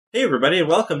Hey everybody, and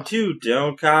welcome to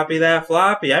Don't Copy That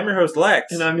Floppy. I'm your host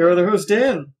Lex. And I'm your other host,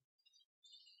 Dan.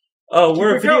 Oh,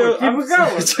 we're a video... Keep it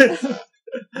going.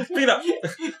 Pick it up.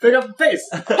 Pick up the pace.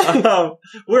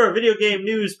 We're a video game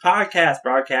news podcast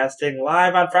broadcasting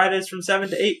live on Fridays from 7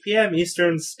 to 8 p.m.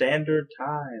 Eastern Standard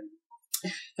Time.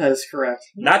 That is correct.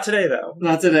 Not today, though.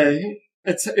 Not today.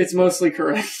 It's mostly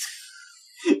correct.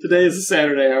 Today is a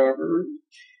Saturday, however.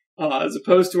 As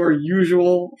opposed to our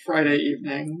usual Friday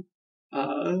evening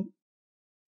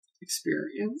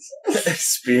experience.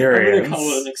 Experience. I'm going to call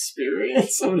it an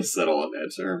experience. I'm going to settle on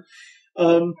that term.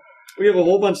 We have a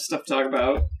whole bunch of stuff to talk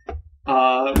about.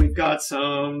 We've got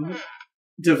some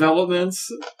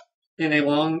developments in a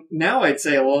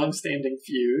long-standing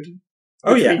feud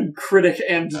between critic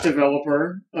and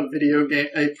developer of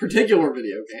a particular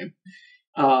video game.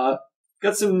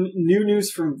 Got some new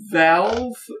news from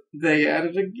Valve. They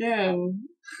added again.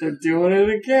 They're doing it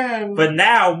again. But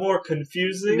now more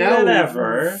confusing than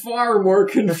ever. Far more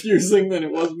confusing than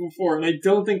it was before. And I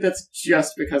don't think that's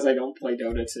just because I don't play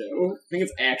Dota 2. I think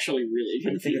it's actually really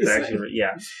confusing. I think it's actually,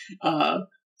 yeah.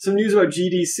 Some news about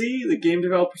GDC, the Game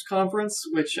Developers Conference,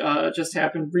 which just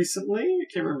happened recently. I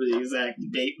can't remember the exact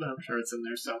date, but I'm sure it's in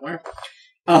there somewhere.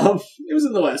 It was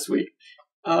in the last week.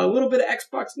 A little bit of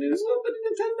Xbox news, a little bit of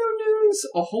Nintendo news,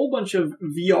 a whole bunch of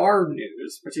VR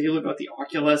news, particularly about the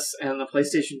Oculus and the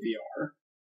PlayStation VR.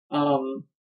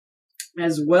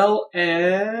 As well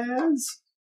as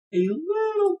a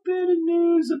little bit of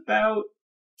news about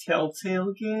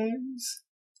Telltale games,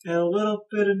 and a little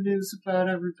bit of news about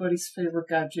everybody's favorite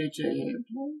guy, JJ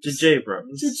Abrams. JJ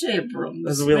Abrams. JJ Abrams,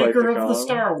 as we like to maker call of the him.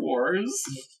 Star Wars.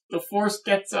 The Force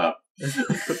gets up.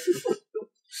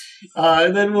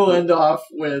 And then we'll end off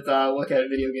with a look at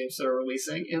video games that are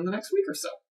releasing in the next week or so,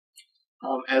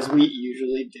 as we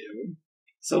usually do.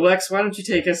 So, Lex, why don't you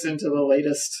take us into the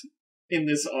latest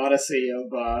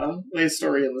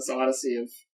story in this odyssey of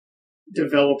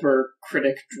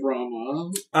developer-critic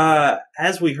drama.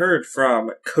 As we heard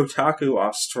from Kotaku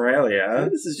Australia...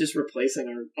 This is just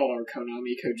replacing all our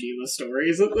Konami Kojima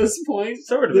stories at this point.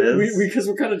 Sort of is. Because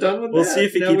we're kind of done with that. We'll see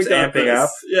if it keeps amping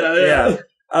up. Yeah.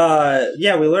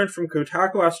 We learned from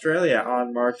Kotaku Australia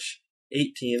on March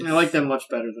 18th. I like them much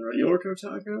better than regular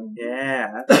Kotaku.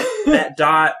 Yeah. That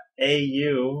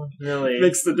 .au really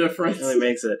makes the difference. Really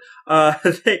makes it.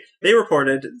 They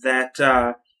reported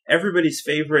that everybody's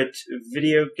favorite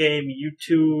video game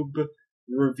YouTube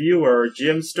reviewer,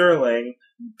 Jim Sterling,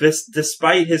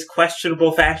 despite his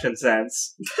questionable fashion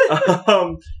sense,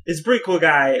 is a pretty cool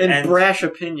guy. And brash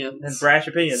opinions.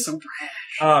 Some brash.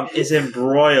 Is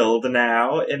embroiled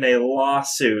now in a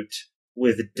lawsuit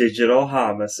with Digital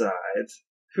Homicide.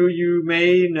 Who you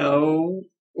may know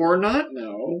or not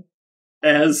know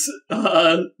as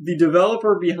the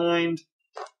developer behind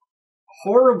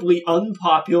horribly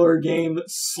unpopular game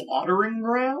Slaughtering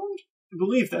Ground? I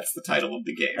believe that's the title of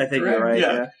the game. I think correct? You're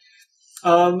right,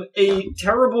 yeah. A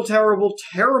terrible, terrible,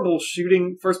 terrible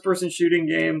first-person shooting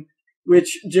game,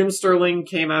 which Jim Sterling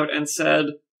came out and said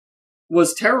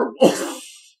was terrible.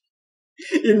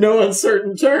 In no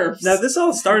uncertain terms. Now, this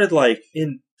all started,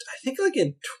 in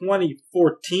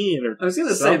 2014 or I was going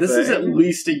to say, something. this is at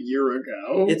least a year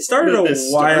ago. It started a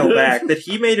while back that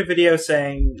he made a video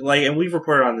saying, and we've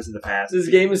reported on this in the past. This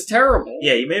game is terrible.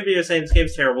 Yeah, he made a video saying this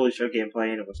game's terrible, he showed gameplay,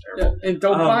 and it was terrible. Yeah, and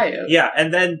don't buy it. Yeah,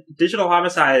 and then Digital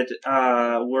Homicide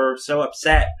were so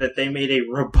upset that they made a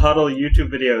rebuttal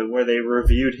YouTube video where they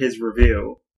reviewed his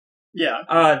review. Yeah.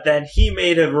 Then he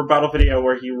made a rebuttal video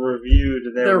where he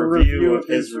reviewed their review of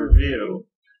his review.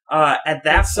 At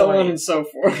that point, so on and so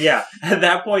forth. Yeah, at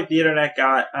that point, the internet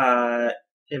got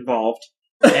involved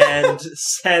and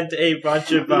sent a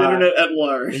bunch of the internet at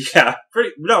large. Yeah,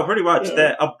 pretty much. Yeah.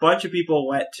 That a bunch of people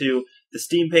went to the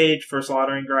Steam page for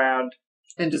Slaughtering Ground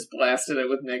and just blasted it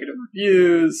with negative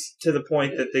reviews to the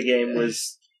point that the game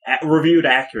was reviewed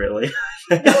accurately.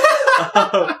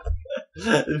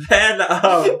 Then,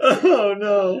 oh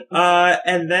no!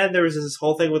 And then there was this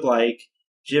whole thing with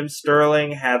Jim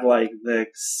Sterling had the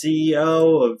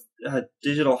CEO of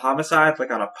Digital Homicide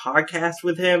on a podcast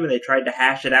with him, and they tried to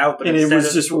hash it out, but it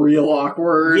was just real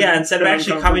awkward. Yeah, instead of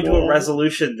actually coming to a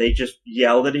resolution, they just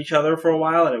yelled at each other for a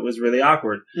while, and it was really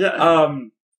awkward. Yeah.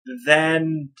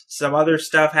 Then some other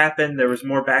stuff happened. There was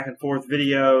more back and forth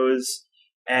videos,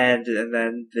 and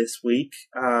then this week,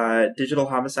 Digital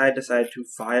Homicide decided to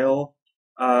file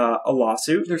a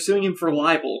lawsuit. They're suing him for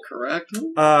libel, correct?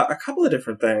 A couple of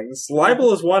different things.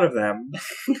 Libel is one of them.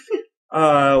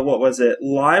 What was it?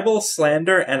 Libel,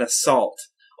 slander, and assault.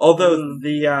 Although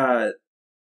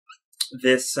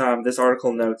this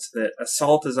article notes that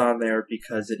assault is on there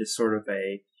because it is sort of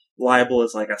a libel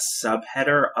is like a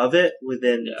subheader of it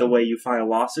within the way you file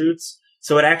lawsuits.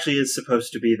 So it actually is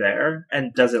supposed to be there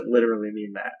and doesn't literally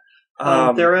mean that.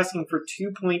 They're asking for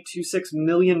 $2.26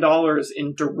 million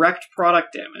in direct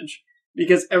product damage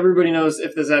because everybody knows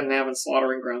if this hadn't happened,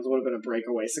 Slaughtering Grounds would have been a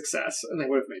breakaway success and they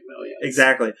would have made millions.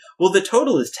 Exactly. Well, the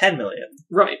total is $10 million.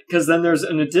 Right, because then there's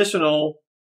an additional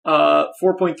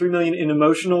 $4.3 million in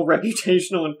emotional,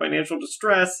 reputational, and financial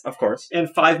distress. Of course. And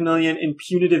 $5 million in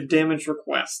punitive damage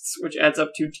requests, which adds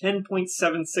up to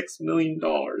 $10.76 million.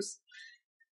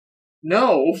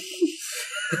 No.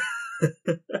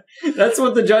 That's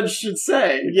what the judge should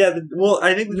say. Yeah, well,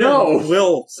 I think the judge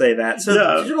will say that.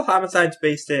 So Digital Homicide's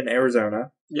based in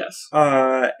Arizona. Yes.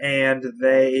 And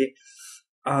they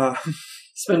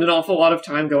spend an awful lot of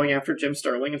time going after Jim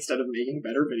Sterling instead of making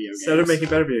better video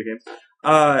games.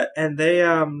 And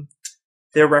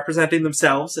they're representing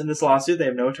themselves in this lawsuit. They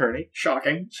have no attorney.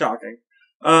 Shocking.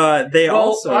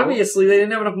 Obviously they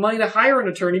didn't have enough money to hire an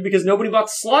attorney because nobody bought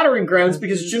Slaughtering Grounds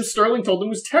because Jim Sterling told them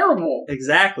it was terrible.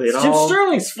 Exactly. It's Jim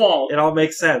Sterling's fault. It all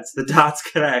makes sense. The dots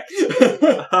connect.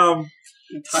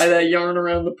 Tie that yarn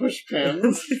around the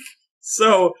pushpin.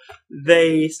 So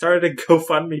they started a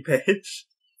GoFundMe page.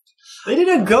 They did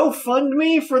a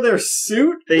GoFundMe for their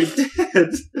suit? They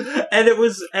did. And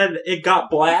it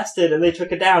got blasted and they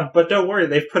took it down. But don't worry,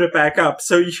 they've put it back up.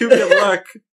 So you can look.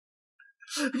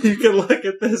 You can look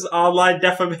at this online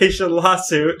defamation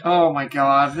lawsuit. Oh my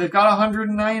god, they've got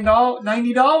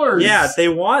 $190. Yeah, they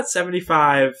want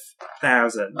 $75,000.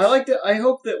 I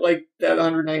hope that that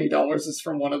 $190 is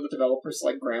from one of the developers,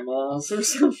 like grandmas or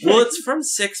something. Well, it's from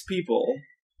 6 people.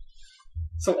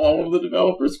 So all of the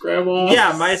developers' grandmas?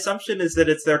 Yeah, my assumption is that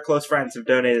it's their close friends who've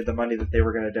donated the money that they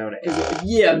were going to donate.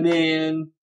 Yeah,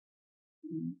 man.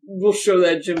 We'll show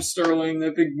that Jim Sterling,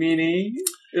 that big meanie.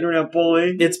 Internet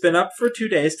bully. It's been up for 2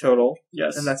 days total.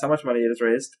 Yes. And that's how much money it has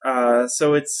raised.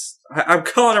 So I'm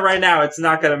calling it right now, it's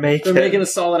not going to make They're making a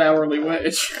solid hourly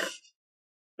wage.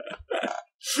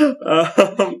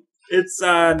 It's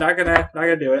not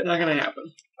gonna do it. Not gonna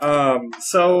happen.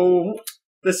 So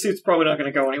this suit's probably not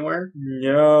gonna go anywhere.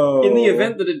 No. In the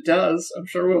event that it does, I'm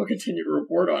sure we'll continue to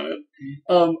report on it.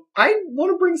 I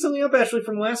want to bring something up actually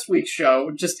from last week's show,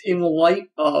 just in light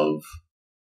of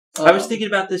I was thinking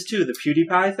about this too, the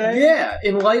PewDiePie thing. Yeah,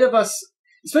 in light of us,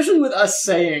 especially with us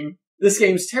saying, this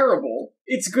game's terrible,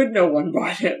 it's good no one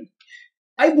bought it.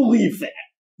 I believe that.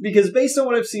 Because based on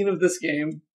what I've seen of this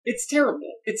game, it's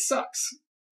terrible. It sucks.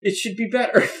 It should be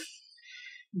better.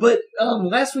 But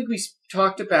last week we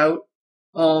talked about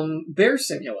Bear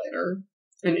Simulator,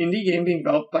 an indie game being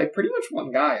developed by pretty much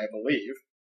one guy, I believe,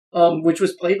 which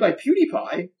was played by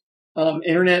PewDiePie,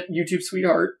 internet YouTube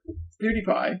sweetheart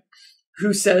PewDiePie,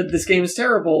 who said, this game is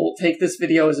terrible, take this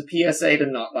video as a PSA to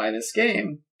not buy this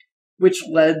game, which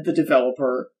led the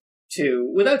developer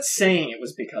to, without saying it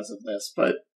was because of this,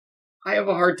 but I have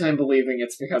a hard time believing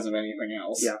it's because of anything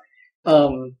else,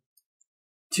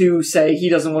 to say he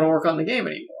doesn't want to work on the game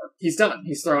anymore. He's done.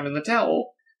 He's thrown in the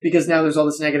towel, because now there's all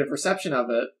this negative reception of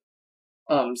it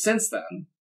since then.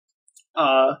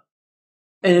 And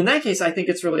in that case, I think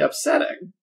it's really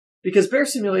upsetting, because Bear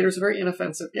Simulator is a very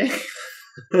inoffensive game.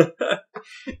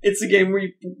 It's a game where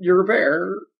you're a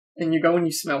bear, and you go and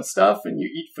you smell stuff, and you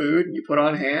eat food, and you put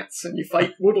on hats, and you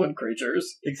fight woodland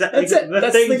creatures. Exactly. That's it.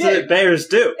 That's things the game. that bears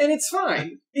do. And it's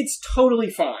fine. It's totally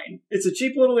fine. It's a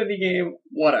cheap little indie game,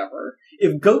 whatever.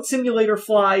 If Goat Simulator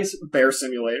flies, Bear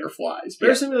Simulator flies.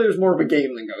 Bear Simulator is more of a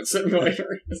game than Goat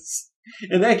Simulator is.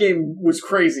 And that game was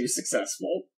crazy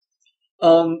successful.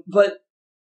 But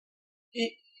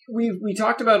we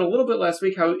talked about a little bit last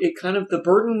week how it kind of, the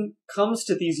burden comes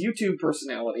to these YouTube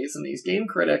personalities and these game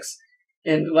critics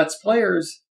and Let's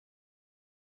Players.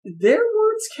 Their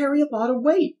words carry a lot of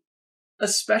weight,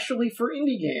 especially for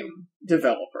indie game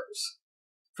developers.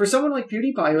 For someone like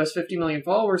PewDiePie who has 50 million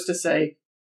followers to say,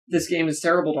 this game is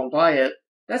terrible, don't buy it,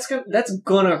 that's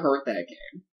gonna hurt that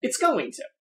game. It's going to.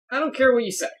 I don't care what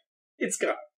you say. It's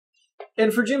gonna.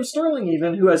 And for Jim Sterling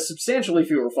even, who has substantially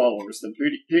fewer followers than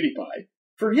PewDiePie,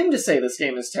 for him to say this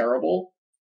game is terrible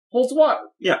holds water.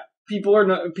 Yeah. People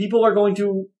are going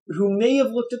to, who may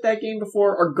have looked at that game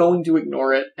before, are going to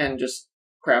ignore it and just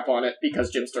crap on it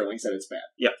because Jim Sterling said it's bad.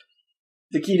 Yep.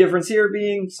 The key difference here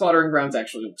being Slaughtering Grounds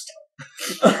actually looks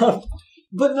terrible.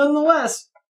 But nonetheless,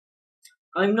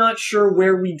 I'm not sure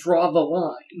where we draw the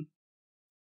line.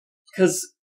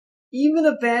 Because even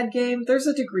a bad game, there's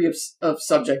a degree of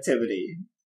subjectivity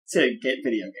to get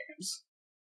video games.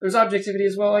 There's objectivity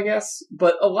as well, I guess,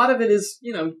 but a lot of it is,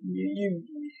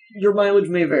 your mileage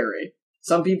may vary.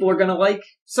 Some people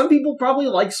probably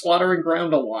like Slaughtering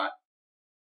Ground a lot.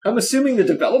 I'm assuming the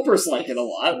developers like it a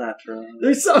lot. Not true.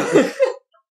 There's some...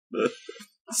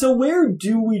 So where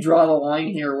do we draw the line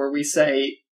here where we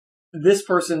say, this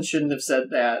person shouldn't have said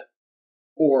that,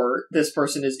 or this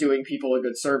person is doing people a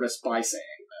good service by saying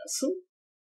this?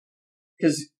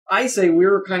 Because I say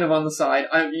we're kind of on the side.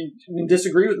 I mean, you can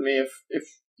disagree with me if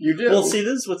you do. Well, see,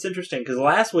 this is what's interesting, because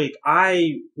last week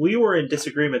we were in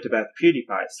disagreement about the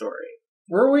PewDiePie story.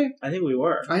 Were we? I think we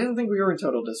were. I didn't think we were in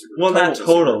total disagreement. Well, not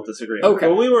total disagreement. Okay.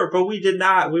 But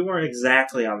we weren't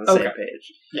exactly on the same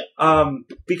page. Yeah.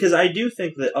 Because I do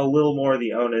think that a little more of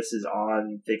the onus is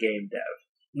on the game dev.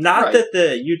 Not that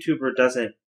the YouTuber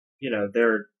doesn't,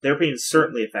 their opinion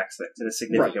certainly affects things in a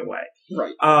significant way.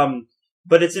 Right.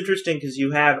 But it's interesting because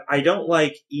I don't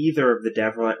like either of the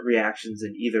dev reactions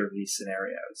in either of these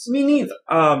scenarios. Me neither.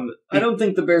 I don't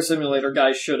think the Bear Simulator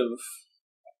guy should have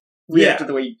reacted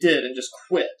the way he did and just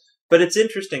quit. But it's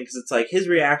interesting because it's like his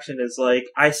reaction is like,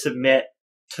 I submit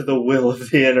to the will of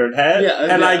the internet,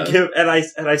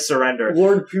 I surrender.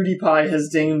 Lord PewDiePie has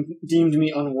deemed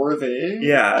me unworthy.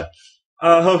 Yeah.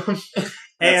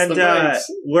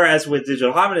 Whereas with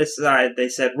Digital Homicide, they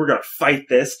said, we're going to fight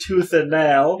this tooth and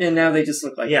nail. And now they just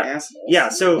look like assholes. Yeah,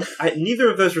 so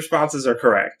neither of those responses are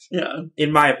correct. Yeah.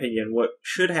 In my opinion, what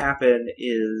should happen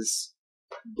is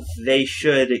they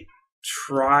should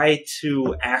try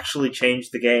to actually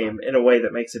change the game in a way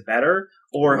that makes it better,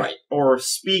 or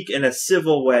speak in a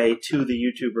civil way to the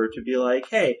YouTuber to be like,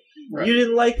 hey, you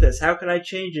didn't like this, how can I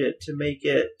change it to make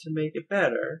it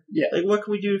better? Yeah. Like, what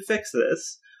can we do to fix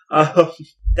this?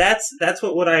 That's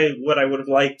what I would have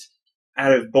liked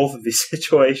out of both of these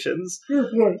situations.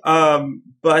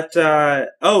 But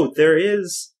there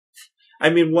is,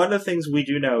 one of the things we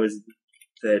do know is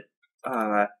that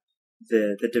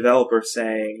the developer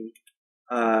saying,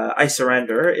 I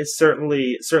surrender, is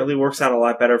certainly works out a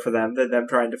lot better for them than them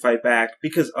trying to fight back,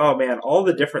 because all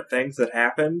the different things that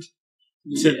happened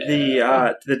to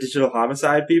the Digital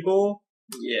Homicide people,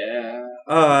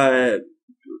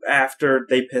 after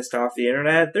they pissed off the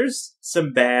internet, there's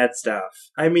some bad stuff.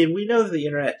 We know that the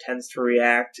internet tends to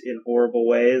react in horrible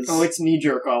ways. Oh, it's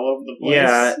knee-jerk all over the place.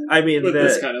 Yeah, with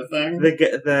this kind of thing.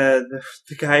 The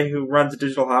guy who runs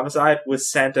Digital Homicide was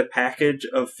sent a package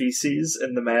of feces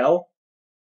in the mail.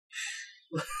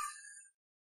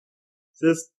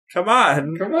 Just, come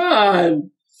on.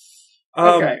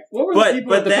 Okay, what were the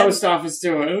people at the post office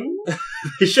doing?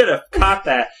 They should have caught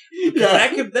that.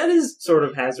 That is sort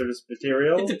of hazardous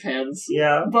material. It depends.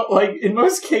 Yeah. But, in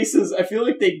most cases, I feel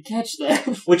like they'd catch that.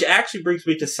 Which actually brings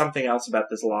me to something else about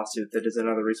this lawsuit that is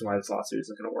another reason why this lawsuit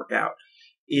isn't going to work out.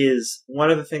 Is one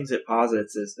of the things it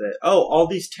posits is that, all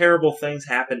these terrible things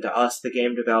happened to us, the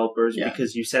game developers,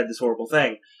 because you said this horrible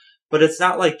thing. But it's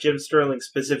not like Jim Sterling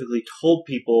specifically told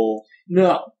people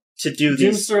to do these...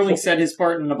 Jim Sterling said his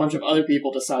part, and a bunch of other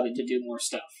people decided to do more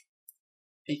stuff.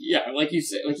 Yeah, like you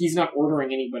said, he's not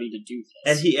ordering anybody to do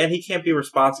this. And he can't be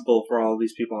responsible for all of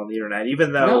these people on the internet,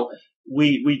 even though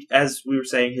we as we were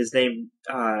saying, his name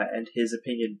and his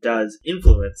opinion does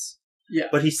influence. Yeah.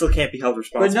 But he still can't be held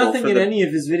responsible. But nothing in any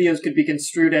of his videos could be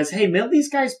construed as, hey, mail these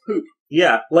guys poop.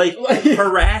 Yeah,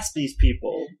 harass these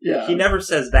people. Yeah. He never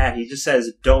says that. He just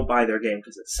says, don't buy their game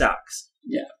because it sucks.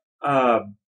 Yeah.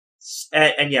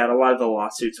 And a lot of the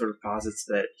lawsuit sort of posits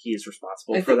that he is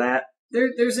responsible for that.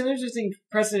 There's an interesting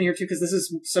precedent here, too, because this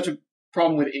is such a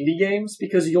problem with indie games,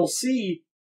 because you'll see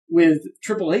with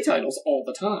AAA titles all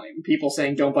the time, people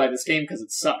saying, don't buy this game because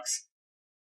it sucks.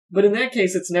 But in that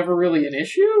case, it's never really an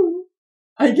issue,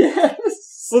 I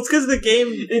guess. Well, it's because the game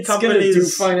it's companies... It's going to do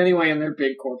fine anyway, and they're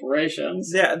big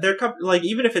corporations. Yeah, they're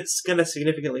even if it's going to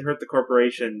significantly hurt the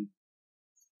corporation,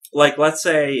 let's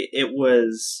say it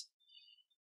was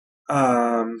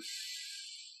one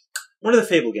of the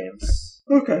Fable games.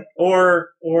 Okay.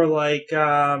 Or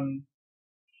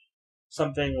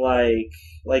something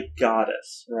like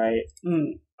Goddess, right?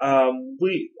 A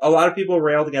lot of people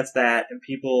railed against that, and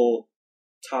people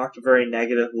talked very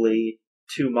negatively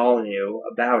to Molyneux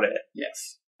about it.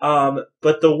 Yes.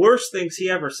 But the worst things he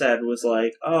ever said was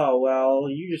like, oh, well,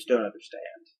 you just don't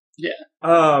understand. Yeah.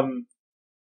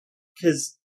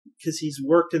 Because he's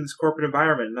worked in this corporate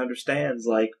environment and understands,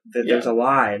 that there's a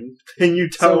line, and you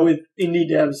don't... So with indie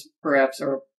devs, perhaps,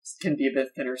 can be a bit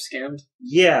thinner skinned.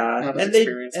 Yeah. And they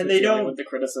don't... with the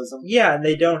criticism. Yeah, and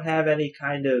they don't have any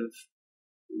kind of...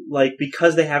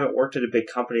 because they haven't worked at a big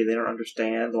company, they don't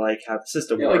understand, how the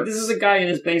system works. This is a guy in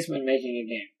his basement making a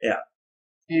game. Yeah.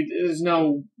 There's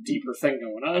no deeper thing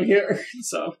going on here,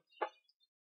 so...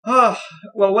 well,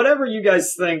 whatever you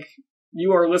guys think,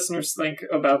 you our listeners think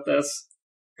about this,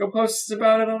 go post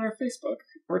about it on our Facebook,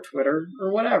 or Twitter,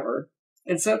 or whatever.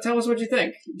 And so tell us what you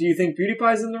think. Do you think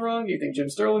PewDiePie's in the wrong? Do you think Jim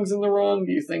Sterling's in the wrong?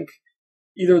 Do you think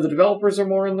either the developers are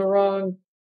more in the wrong?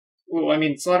 Well, I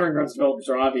mean, Slaughtering Grounds developers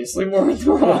are obviously more in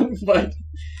the wrong, but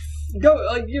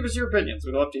give us your opinions.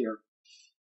 We'd love to hear.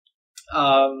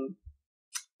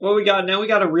 What we got now? We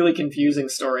got a really confusing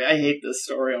story. I hate this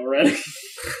story already.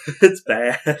 It's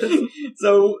bad.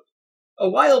 So, a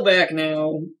while back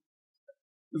now,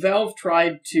 Valve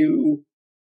tried to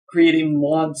create a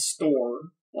mod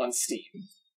store on Steam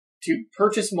to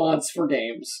purchase mods for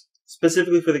games.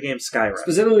 Specifically for the game Skyrim.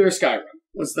 Specifically for Skyrim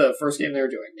was the first game they were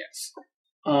doing, yes.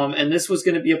 And this was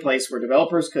going to be a place where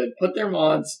developers could put their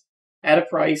mods at a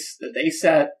price that they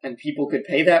set, and people could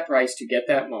pay that price to get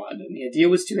that mod. And the idea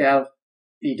was to have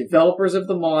the developers of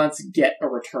the mods get a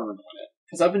return on it.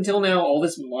 Because up until now, all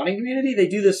this modding community, they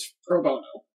do this pro bono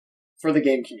for the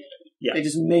game community. Yeah. They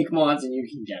just make mods and you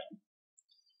can get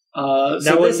them.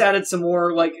 So this added some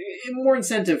more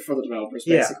incentive for the developers,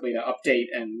 basically, to update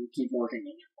and keep working on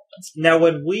their mods. Now,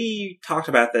 when we talked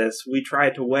about this, we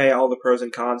tried to weigh all the pros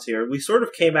and cons here. We sort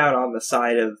of came out on the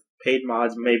side of paid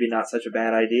mods, maybe not such a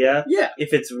bad idea. Yeah.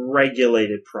 If it's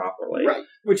regulated properly. Right.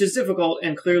 Which is difficult,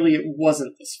 and clearly it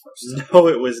wasn't this first time. No,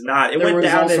 it was not. There went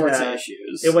down all sorts of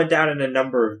issues. It went down in a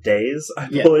number of days, I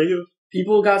believe.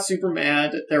 People got super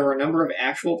mad. There were a number of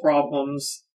actual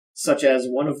problems, such as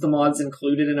one of the mods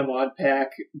included in a mod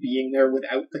pack being there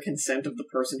without the consent of the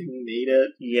person who made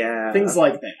it. Yeah. Things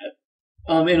like that.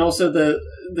 And also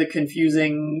the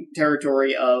confusing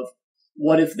territory of,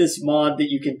 what if this mod that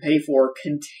you can pay for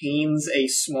contains a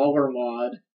smaller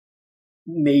mod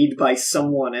made by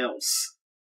someone else?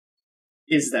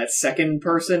 Is that second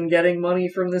person getting money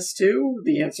from this too?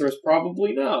 The answer is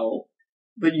probably no.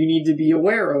 But you need to be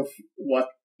aware of what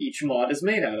each mod is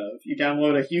made out of. You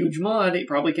download a huge mod, it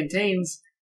probably contains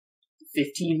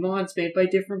 15 mods made by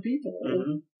different people.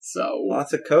 Mm-hmm. So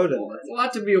lots of code in there. A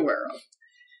lot to be aware of.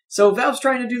 So Valve's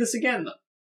trying to do this again, though.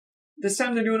 This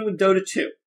time they're doing it with Dota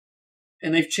 2.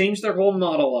 And they've changed their whole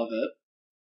model of it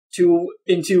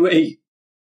into a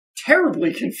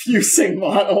terribly confusing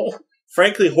model.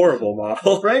 Frankly horrible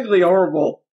model. Frankly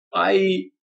horrible. I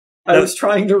was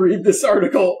trying to read this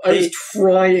article. I was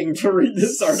trying to read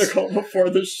this article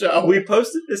before the show. We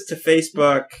posted this to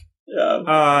Facebook.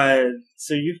 Yeah.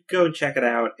 So you go and check it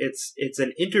out. It's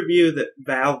an interview that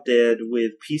Valve did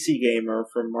with PC Gamer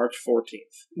from March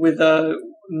 14th. With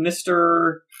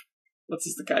Mr.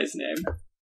 What's the guy's name?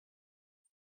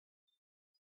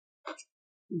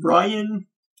 Brian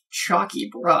Chalky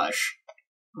Brush.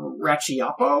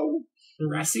 Raciapo?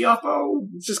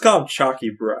 Just call him Chalky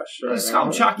Brush. Right? Just call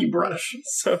him Chalky Brush.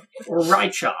 Or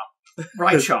Rychok.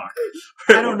 Rychok.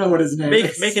 I don't know what his name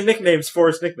is. Making nicknames for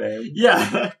his nickname.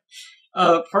 Yeah.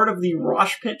 Part of the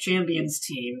Rosh Pit Champions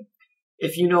team.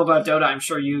 If you know about Dota, I'm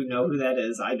sure you know who that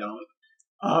is. I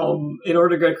don't. In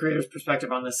order to get a creator's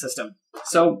perspective on this system.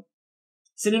 So,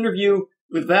 it's an interview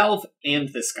with Valve and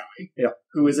this guy,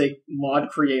 who is a mod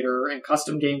creator and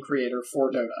custom game creator for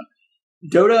Dota.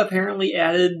 Dota apparently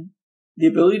added the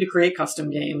ability to create custom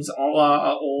games, a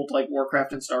la old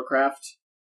Warcraft and StarCraft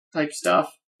type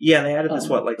stuff. Yeah, they added this,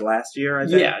 last year, I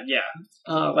think? Yeah.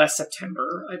 Last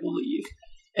September, I believe.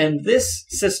 And this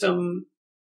system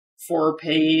for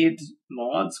paid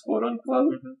mods,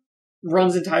 quote-unquote,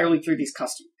 runs entirely through these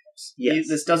custom games. Yes.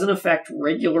 This doesn't affect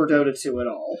regular Dota 2 at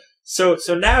all. So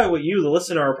now what you, the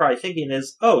listener, are probably thinking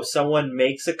is, someone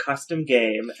makes a custom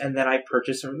game, and then I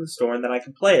purchase it from the store, and then I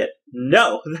can play it.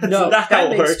 No, that's not how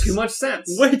it works. Makes too much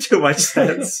sense. Way too much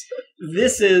sense.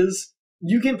 This is,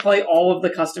 you can play all of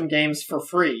the custom games for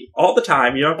free. All the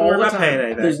time. You don't have to worry about paying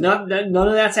anything. There's none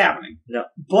of that's happening. No.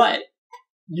 But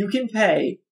you can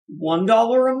pay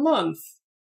 $1 a month,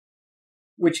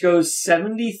 which goes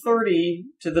 70-30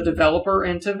 to the developer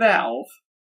and to Valve.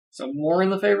 So more in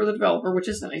the favor of the developer, which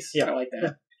is nice. Yeah. I like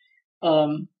that.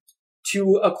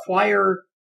 To acquire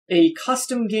a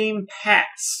custom game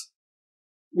pass,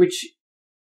 which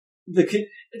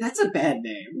that's a bad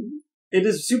name. It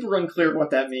is super unclear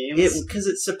what that means. Because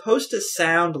it's supposed to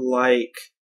sound like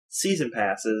season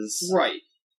passes. Right.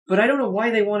 But I don't know why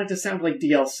they want it to sound like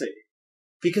DLC.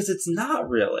 Because it's not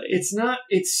really. It's not.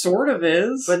 It sort of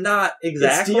is. But not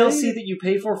exactly. It's DLC that you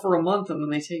pay for a month and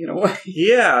then they take it away.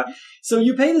 Yeah. So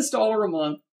you pay this $1 a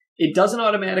month. It doesn't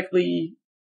automatically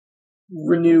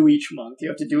renew each month. You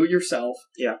have to do it yourself.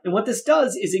 Yeah. And what this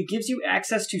does is it gives you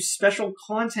access to special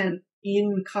content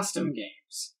in custom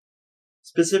games.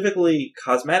 Specifically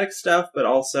cosmetic stuff, but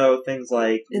also things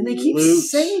like And they keep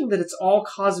saying that it's all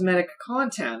cosmetic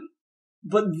content.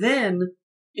 But then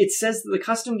it says that the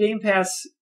custom game pass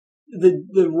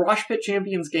the Rosh Pit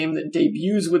Champions game that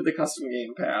debuts with the custom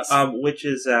game pass. Which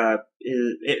is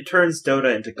it turns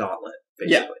Dota into Gauntlet,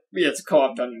 basically. Yeah, it's a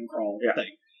co-op dungeon crawl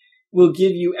thing. Will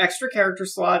give you extra character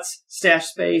slots, stash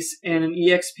space, and an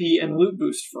EXP and loot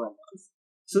boost for a month.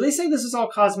 So they say this is all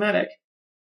cosmetic.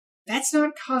 That's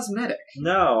not cosmetic.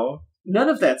 No. None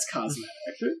of that's cosmetic.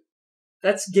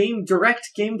 That's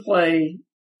direct gameplay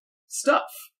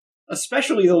stuff.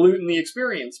 Especially the loot and the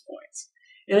experience points.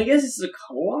 And I guess it's a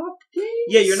co-op game?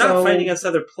 Yeah, you're not fighting against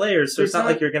other players, so it's not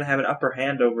like you're going to have an upper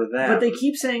hand over them. But they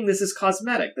keep saying this is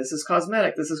cosmetic, this is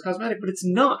cosmetic, this is cosmetic, but it's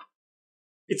not.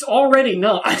 It's already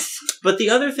not. But the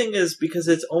other thing is, because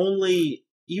it's only...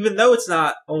 Even though it's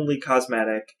not only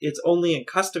cosmetic, it's only in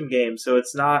custom games, so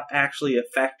it's not actually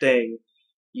affecting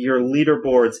your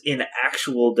leaderboards in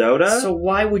actual Dota. So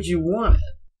why would you want it?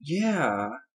 Yeah.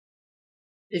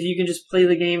 If you can just play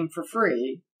the game for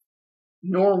free,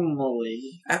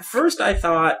 normally. At first I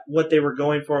thought what they were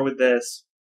going for with this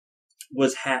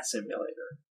was Hat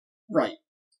Simulator. Right.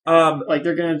 Like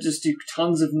they're gonna just do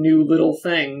tons of new little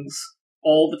things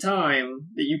all the time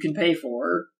that you can pay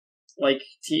for. Like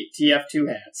TF2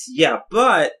 hats. Yeah,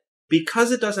 but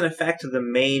because it doesn't affect the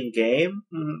main game,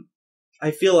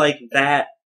 I feel like that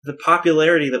the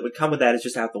popularity that would come with that is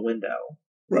just out the window.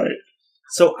 Right.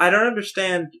 So I don't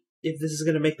understand if this is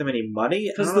going to make them any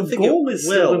money. Because the goal is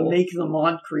still to make the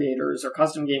mod creators or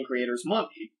custom game creators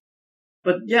money.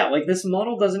 But yeah, like this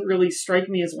model doesn't really strike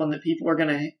me as one that people are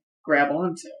going to grab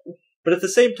onto. But at the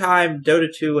same time, Dota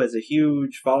 2 has a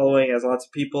huge following, has lots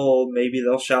of people. Maybe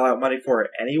they'll shell out money for it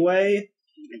anyway.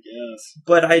 I guess.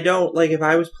 But I don't, like, if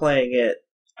I was playing it,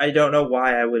 I don't know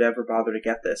why I would ever bother to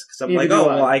get this. Because I'm like,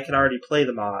 well, I can already play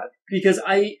the mod. Because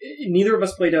neither of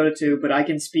us play Dota 2, but I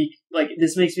can speak, like,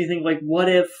 this makes me think, like, what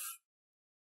if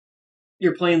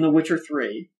you're playing The Witcher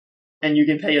 3, and you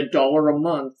can pay $1 a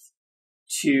month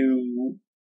to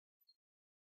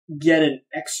get an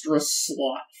extra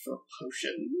slot for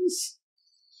potions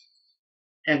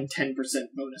and 10%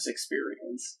 bonus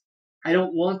experience. I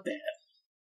don't want that.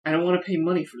 I don't want to pay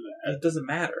money for that. It doesn't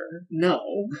matter. No.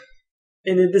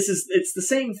 And it's the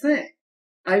same thing.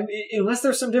 Unless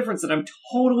there's some difference that I'm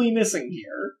totally missing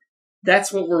here,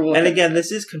 that's what we're looking at. And again,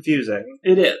 this is confusing.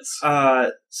 It is.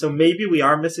 So maybe we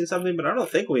are missing something, but I don't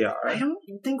think we are. I don't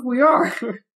think we are.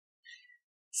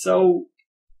 So,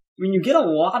 when you get a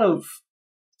lot of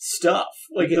stuff,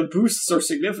 like the boosts are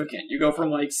significant. You go from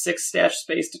like 6 stash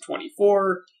space to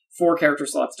 24, 4 character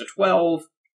slots to 12,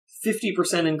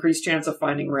 50% increased chance of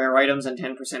finding rare items, and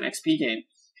 10% XP gain.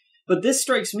 But this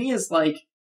strikes me as like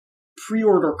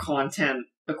pre-order content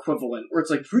equivalent, where it's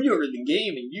like pre-order the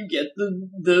game and you get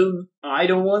the I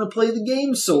don't want to play the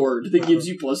game sword that gives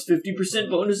you plus 50%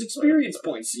 bonus experience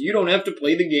points, so you don't have to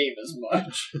play the game as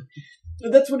much.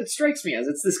 That's what it strikes me as.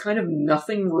 It's this kind of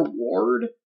nothing reward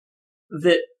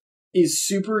that is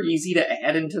super easy to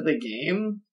add into the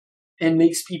game and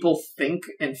makes people think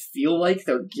and feel like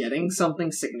they're getting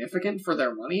something significant for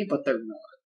their money, but they're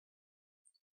not.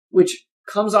 Which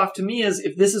comes off to me as,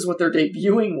 if this is what they're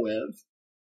debuting with,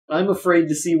 I'm afraid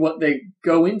to see what they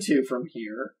go into from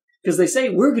here. Because they say,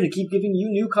 we're going to keep giving you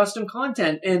new custom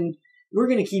content, and we're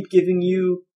going to keep giving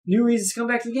you new reasons to come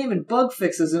back to the game, and bug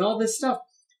fixes, and all this stuff.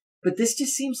 But this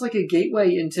just seems like a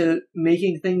gateway into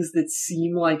making things that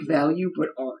seem like value, but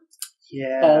aren't.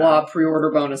 Yeah. A la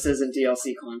pre-order bonuses and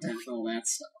DLC content and all that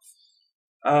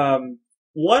stuff.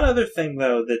 One other thing,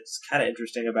 though, that's kind of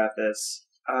interesting about this,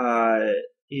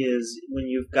 is when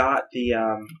you've got the,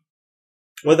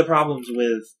 one of the problems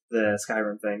with the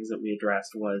Skyrim things that we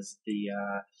addressed was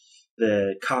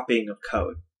the copying of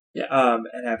code. Yeah.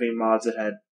 And having mods that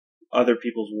had other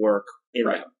people's work in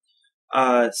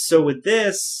them. So with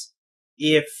this,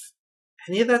 if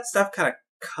any of that stuff kind of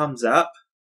comes up,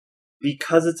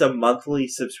 because it's a monthly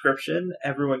subscription,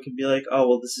 everyone can be like, oh,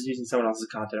 well, this is using someone else's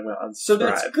content, I'm going to unsubscribe. So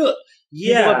that's good.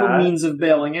 Yeah. People have a means of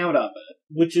bailing out of it.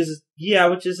 Which is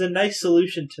a nice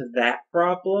solution to that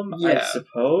problem, I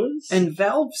suppose. And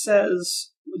Valve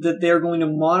says that they're going to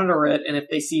monitor it, and if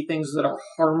they see things that are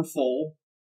harmful,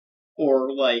 or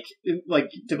like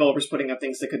developers putting up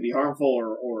things that could be harmful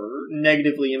or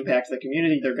negatively impact the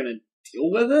community, they're going to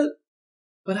deal with it.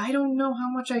 But I don't know how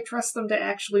much I trust them to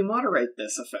actually moderate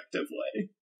this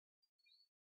effectively.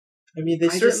 I mean, they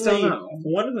certainly...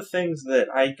 One of the things that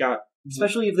I got...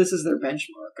 Especially if this is their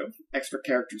benchmark of extra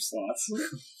character slots.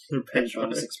 And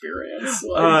bonus experience.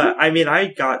 I mean,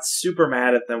 I got super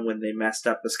mad at them when they messed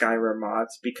up the Skyrim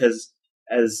mods, because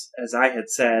as I had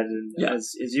said, and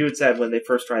as you had said when they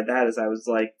first tried that, as I was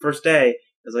like, first day, I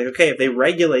was like, okay, if they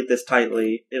regulate this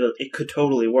tightly, it could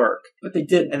totally work. But they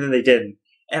didn't. And then they didn't.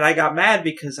 And I got mad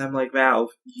because I'm like,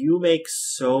 Valve, you make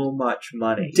so much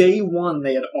money. Day one,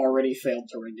 they had already failed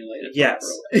to regulate it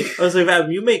properly. I was like,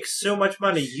 Valve, you make so much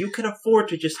money, you can afford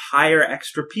to just hire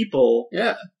extra people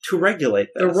to regulate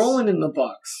this. They're rolling in the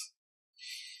bucks.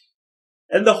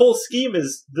 And the whole scheme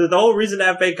is, the whole reason to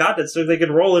have paid content is so they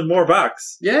can roll in more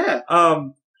bucks. Yeah.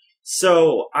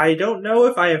 So I don't know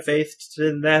if I have faith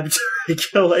in them to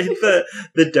regulate the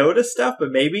Dota stuff,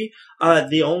 but maybe.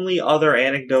 The only other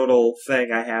anecdotal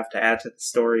thing I have to add to the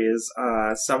story is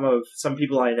some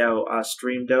people I know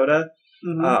stream Dota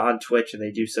on Twitch, and they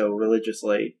do so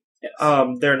religiously. Yes.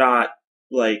 They're not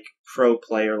like pro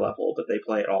player level, but they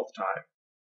play it all the time.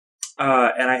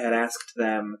 And I had asked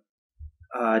them,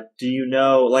 do you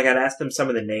know? Like, I'd asked them some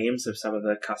of the names of some of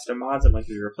the custom mods. I'm like, have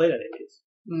you ever played any of these?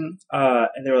 And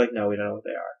they were like, no, we don't know what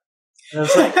they are. And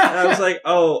I was like,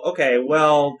 oh, okay,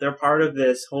 well, they're part of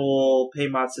this whole pay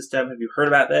mod system. Have you heard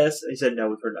about this? And he said, no,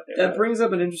 we've heard nothing about it. That brings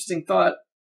up an interesting thought.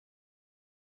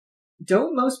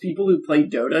 Don't most people who play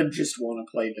Dota just want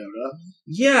to play Dota?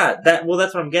 Yeah, that's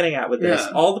what I'm getting at with this.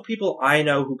 All the people I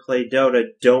know who play Dota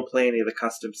don't play any of the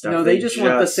custom stuff. No, they just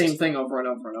want the same thing over and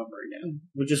over and over again.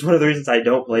 Which is one of the reasons I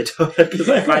don't play Dota, because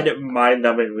I find it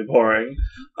mind-numbingly boring.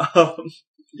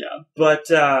 Yeah, but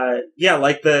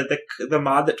like the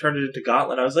mod that turned it into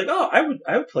Gauntlet, I was like, oh, I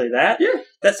would play that. Yeah,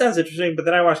 that sounds interesting. But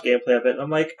then I watched gameplay of it, and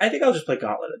I'm like, I think I'll just play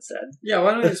Gauntlet instead. Yeah,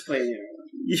 why don't I just play a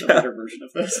better version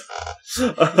of this?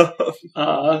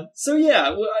 So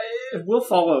yeah, we'll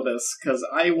follow this because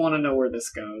I want to know where this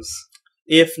goes.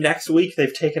 If next week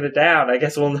they've taken it down, I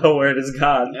guess we'll know where it has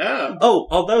gone. Yeah. Oh,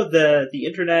 although the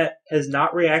internet has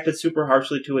not reacted super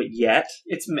harshly to it yet,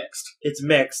 it's mixed. It's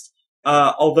mixed.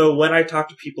 Although when I talk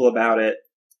to people about it,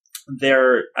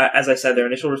 as I said, their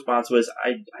initial response was,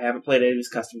 I haven't played any of these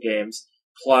custom games.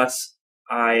 Plus,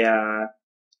 I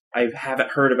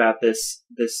haven't heard about this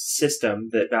system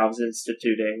that Valve's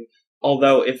instituting.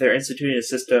 Although, if they're instituting a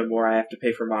system where I have to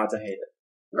pay for mods, I hate it.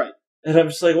 Right. And I'm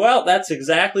just like, well, that's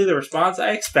exactly the response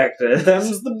I expected.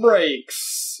 Them's the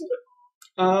breaks.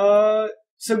 So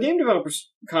Game Developers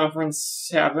Conference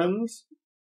happened.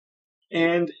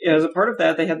 And as a part of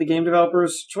that, they had the Game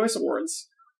Developers Choice Awards,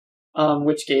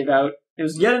 which gave out... It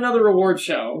was yet another award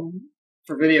show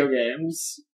for video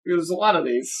games. There was a lot of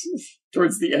these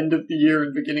towards the end of the year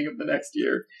and beginning of the next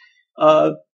year.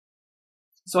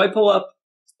 So I pulled up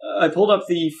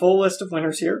the full list of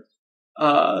winners here.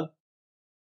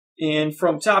 And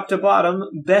from top to bottom,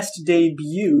 Best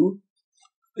Debut...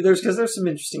 There's some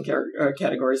interesting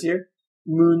categories here.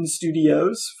 Moon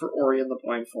Studios for Ori and the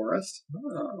Blind Forest.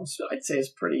 I'd say is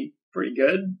pretty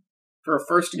good. For a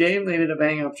first game, they did a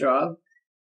bang-up job.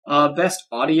 Best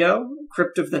Audio,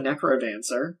 Crypt of the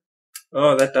Necrodancer.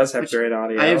 Oh, that does have great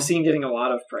audio. I have seen getting a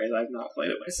lot of praise. I've not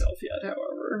played it myself yet,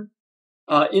 however.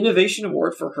 Innovation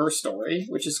Award for Her Story,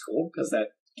 which is cool, because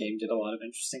that game did a lot of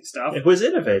interesting stuff. It was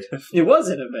innovative. It was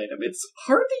innovative. It's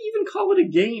hard to even call it a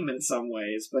game in some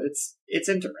ways, but it's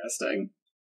interesting.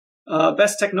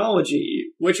 Best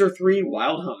Technology, Witcher 3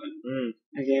 Wild Hunt.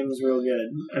 That game was real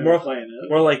good. I'm playing it.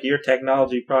 More like your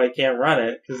technology probably can't run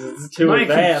it, because it's too advanced.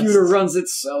 My computer runs it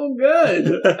so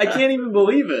good. I can't even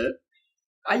believe it.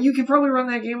 You can probably run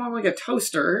that game on like a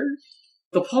toaster.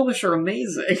 The publisher,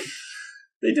 amazing.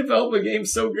 They develop a game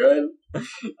so good.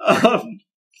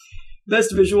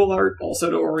 Best Visual Art, also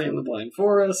to Ori and the Blind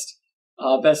Forest.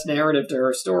 Best Narrative to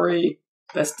Her Story.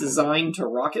 Best Design to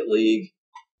Rocket League.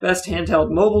 Best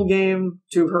Handheld Mobile Game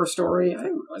to Her Story. I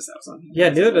didn't realize that was on here. Yeah,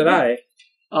 neither did I.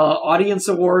 Audience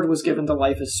Award was given to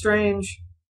Life is Strange.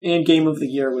 And Game of the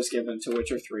Year was given to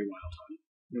Witcher 3 Wild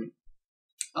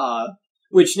Hunt.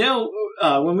 Which now,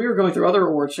 when we were going through other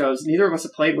award shows, neither of us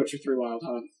have played Witcher 3 Wild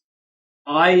Hunt.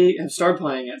 I have started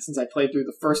playing it since I played through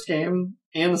the first game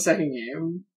and the second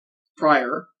game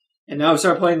prior. And now I've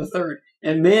started playing the third.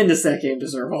 And man, does that game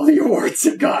deserve all the awards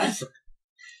it got.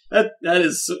 That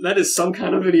is some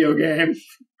kind of video game.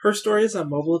 Her Story is on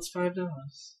mobile. It's $5.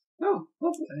 Oh,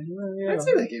 lovely. Yeah. I'd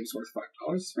say that game's worth $5.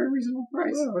 It's a very reasonable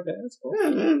price. Oh, okay, that's cool.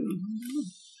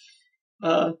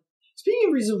 Speaking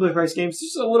of reasonably priced games,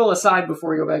 just a little aside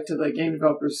before we go back to the Game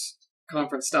Developers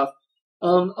Conference stuff.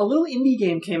 A little indie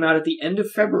game came out at the end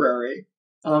of February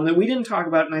that we didn't talk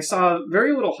about, and I saw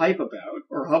very little hype about,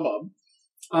 or hubbub,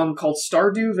 called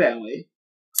Stardew Valley.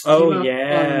 Oh,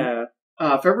 yeah.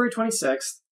 February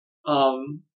 26th.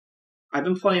 I've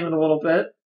been playing it a little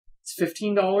bit. It's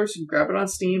 $15. You can grab it on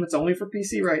Steam. It's only for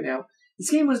PC right now.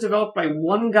 This game was developed by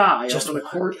one guy over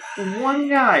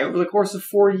the course of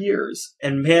 4 years.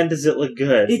 And man, does it look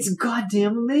good. It's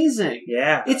goddamn amazing.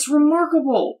 Yeah. It's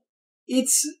remarkable.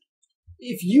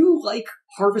 If you like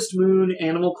Harvest Moon,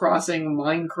 Animal Crossing,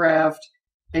 Minecraft,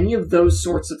 any of those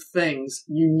sorts of things,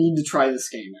 you need to try this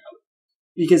game out.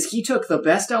 Because he took the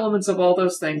best elements of all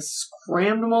those things,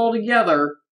 crammed them all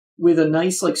together with a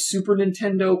nice, like, Super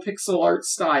Nintendo pixel art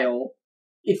style.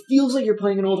 It feels like you're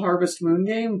playing an old Harvest Moon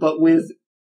game, but with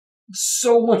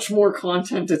so much more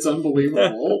content, it's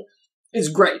unbelievable. It's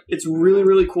great. It's really,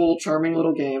 really cool, charming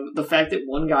little game. The fact that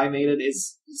one guy made it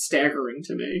is staggering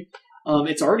to me.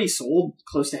 It's already sold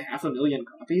close to 500,000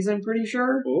 copies, I'm pretty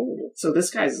sure. Ooh. So this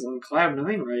guy's on cloud 9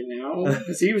 right now,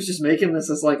 because he was just making this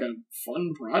as like a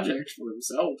fun project for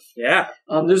himself. Yeah.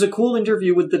 There's a cool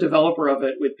interview with the developer of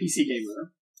it, with PC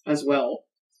Gamer, as well,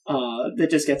 that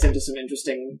just gets into some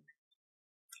interesting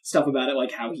stuff about it,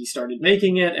 like how he started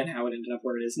making it, and how it ended up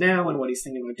where it is now, and what he's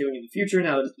thinking about doing in the future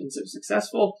now that it's been so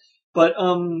successful. But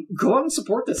go out and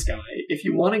support this guy. If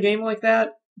you want a game like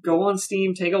that, go on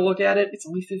Steam, take a look at it. It's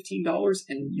only $15,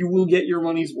 and you will get your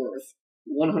money's worth.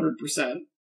 100%.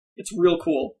 It's real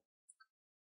cool.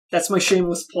 That's my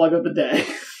shameless plug of the day.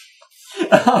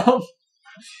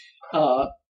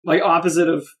 My opposite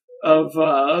of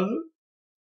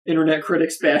internet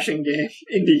critics bashing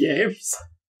indie games.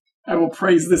 I will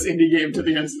praise this indie game to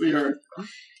the ends of the earth.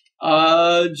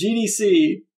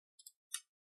 GDC,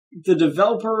 the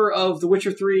developer of The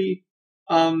Witcher 3,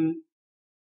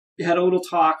 had a little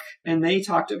talk, and they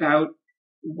talked about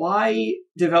why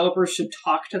developers should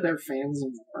talk to their fans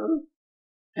more,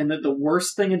 and that the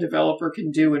worst thing a developer can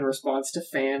do in response to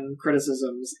fan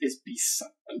criticisms is be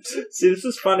silent. See, this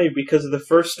is funny because the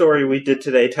first story we did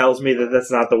today tells me that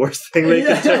that's not the worst thing they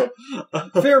can do.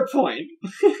 Fair point.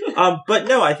 But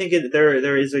no, I think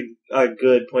there is a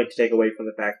good point to take away from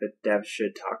the fact that devs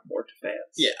should talk more to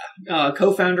fans. Yeah.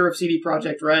 Co-founder of CD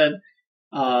Projekt Red,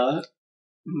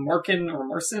 Marcin,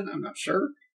 I'm not sure,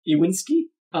 Iwinski,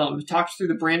 talked through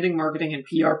the branding, marketing, and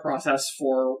PR process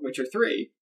for Witcher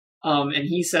 3. And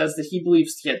he says that he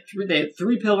believes they had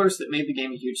three pillars that made the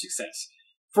game a huge success.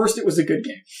 First, it was a good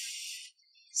game.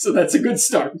 So that's a good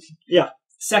start. Yeah.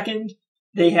 Second,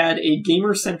 they had a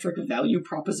gamer-centric value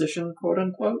proposition,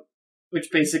 quote-unquote, which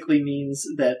basically means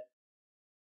that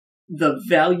the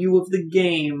value of the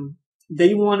game,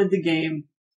 they wanted the game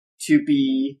to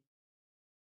be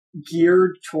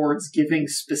geared towards giving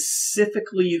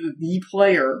specifically the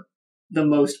player the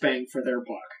most bang for their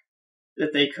buck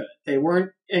that they could. They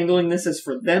weren't angling this as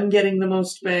for them getting the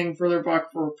most bang for their buck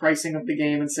for pricing of the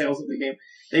game and sales of the game.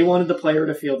 They wanted the player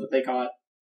to feel that they got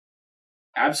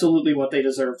absolutely what they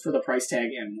deserved for the price tag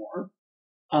and more.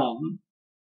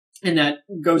 And that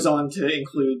goes on to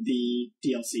include the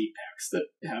DLC packs that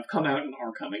have come out and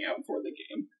are coming out for the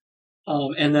game.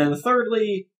 And then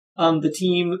thirdly, the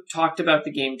team talked about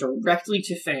the game directly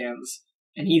to fans,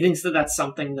 and he thinks that that's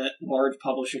something that large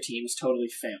publisher teams totally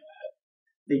fail at.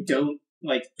 They don't,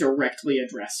 directly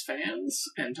address fans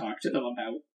and talk to them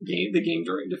about the game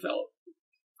during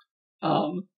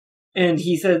development. And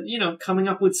he said, coming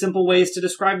up with simple ways to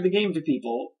describe the game to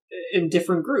people in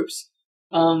different groups.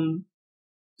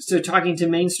 So talking to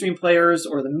mainstream players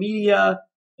or the media,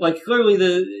 clearly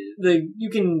you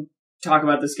can talk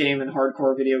about this game and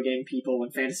hardcore video game people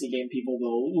and fantasy game people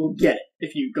will get it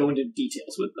if you go into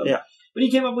details with them. Yeah. But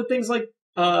he came up with things like,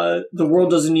 the world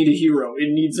doesn't need a hero, it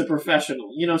needs a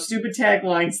professional. Stupid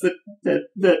taglines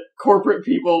that corporate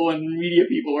people and media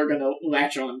people are going to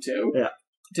latch onto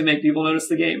to make people notice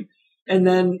the game. And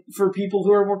then for people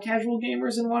who are more casual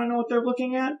gamers and want to know what they're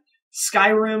looking at,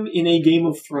 Skyrim in a Game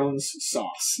of Thrones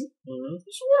sauce. Mm-hmm.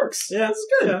 Which works. Yeah. It's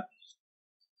good.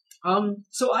 Yeah.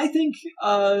 So I think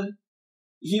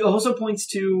he also points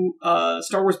to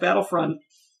Star Wars Battlefront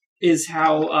is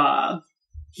how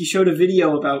he showed a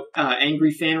video about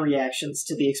angry fan reactions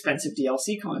to the expensive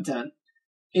DLC content,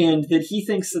 and that he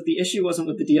thinks that the issue wasn't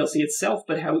with the DLC itself,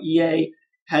 but how EA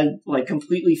had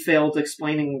completely failed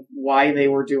explaining why they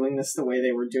were doing this the way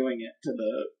they were doing it to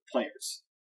the players.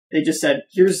 They just said,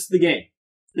 here's the game.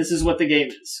 This is what the game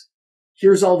is.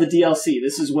 Here's all the DLC.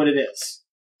 This is what it is.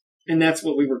 And that's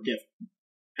what we were given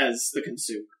as the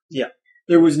consumer. Yeah.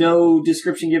 There was no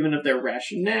description given of their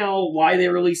rationale, why they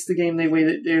released the game the way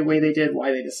they did,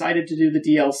 why they decided to do the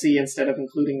DLC instead of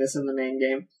including this in the main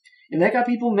game. And that got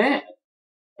people mad.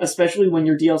 Especially when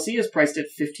your DLC is priced at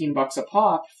 $15 a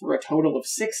pop for a total of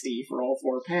 $60 for all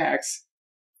 4 packs,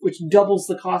 which doubles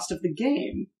the cost of the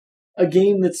game. A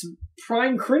game that's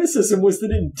prime criticism was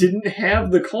that it didn't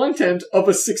have the content of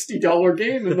a $60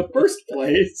 game in the first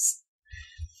place.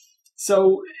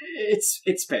 So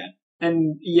it's bad.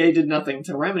 And EA did nothing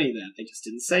to remedy that. They just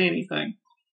didn't say anything.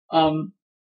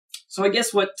 So I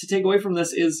guess what to take away from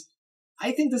this is,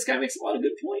 I think this guy makes a lot of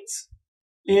good points.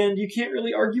 And you can't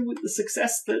really argue with the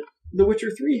success that The Witcher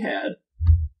 3 had.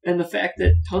 And the fact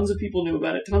that tons of people knew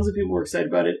about it, tons of people were excited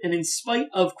about it, and in spite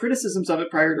of criticisms of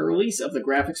it prior to release, of the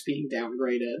graphics being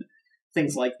downgraded,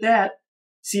 things like that,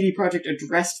 CD Projekt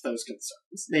addressed those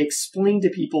concerns. They explained to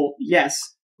people,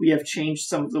 yes, we have changed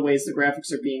some of the ways the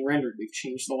graphics are being rendered. We've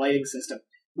changed the lighting system.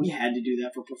 We had to do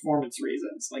that for performance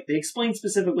reasons. Like, they explained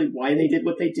specifically why they did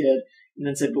what they did, and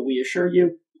then said, but we assure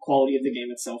you, the quality of the game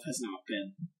itself has not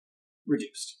been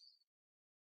reduced.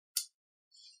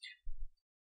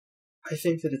 I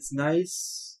think that it's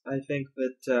nice. I think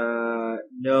that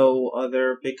no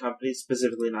other big company,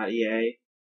 specifically not EA,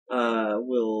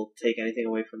 will take anything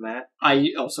away from that.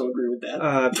 I also agree with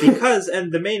that. Because,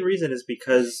 and the main reason is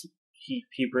because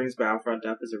he brings Battlefront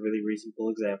up as a really reasonable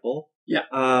example. Yeah.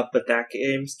 But that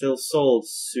game still sold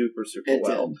super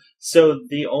well. Did. So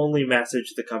the only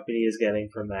message the company is getting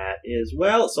from that is,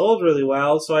 well, it sold really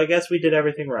well, so I guess we did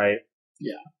everything right.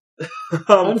 Yeah.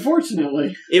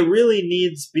 Unfortunately. It really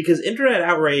needs, because internet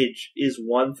outrage is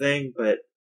one thing, but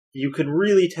you can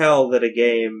really tell that a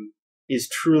game is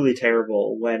truly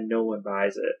terrible when no one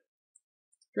buys it.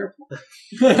 Careful.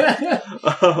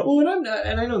 Well, and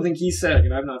I don't think he's saying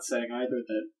it. I'm not saying either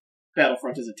that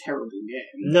Battlefront is a terrible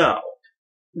game. No.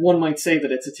 One might say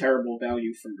that it's a terrible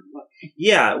value for your money.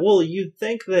 Yeah, well, you'd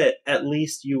think that at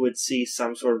least you would see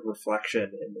some sort of reflection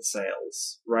in the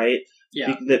sales, right?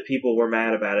 Yeah. That people were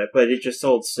mad about it, but it just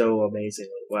sold so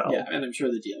amazingly well. Yeah, and I'm sure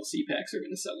the DLC packs are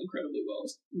going to sell incredibly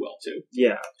well too.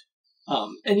 Yeah.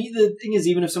 And the thing is,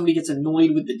 even if somebody gets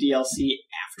annoyed with the DLC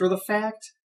after the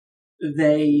fact,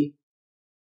 they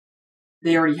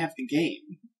already have the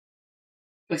game.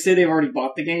 Like, say they've already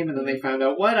bought the game, and then they found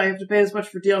out, what, I have to pay as much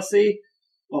for DLC?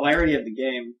 Well, I already have the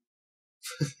game.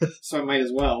 So I might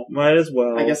as well. Might as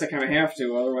well. I guess I kind of have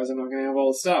to, otherwise I'm not going to have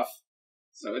all the stuff.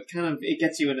 So it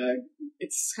gets you in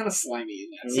it's kind of slimy in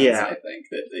that sense, yeah. I think.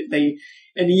 That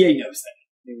and EA knows that.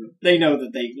 Mm-hmm. They know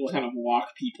that they will kind of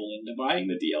walk people into buying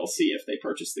the DLC if they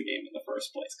purchase the game in the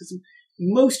first place. Because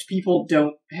most people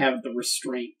don't have the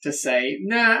restraint to say,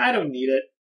 nah, I don't need it.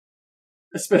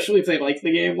 Especially if they like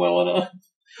the game well enough.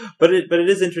 But it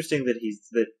is interesting that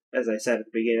as I said at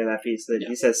the beginning of that piece, that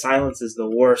he says silence is the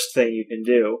worst thing you can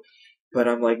do. But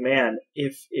I'm like, man,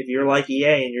 if you're like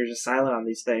EA and you're just silent on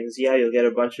these things, yeah, you'll get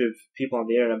a bunch of people on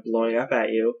the internet blowing up at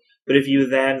you. But if you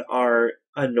then are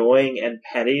annoying and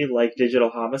petty like Digital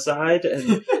Homicide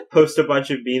and post a bunch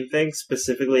of mean things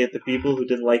specifically at the people who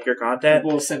didn't like your content,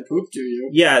 people will send poop to you.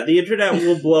 Yeah, the internet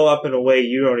will blow up in a way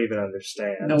you don't even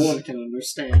understand. No one can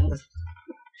understand.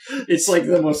 It's like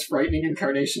the most frightening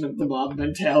incarnation of the mob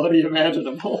mentality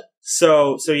imaginable.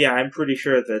 So yeah, I'm pretty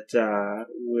sure that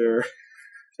we're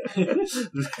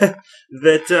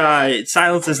that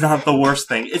silence is not the worst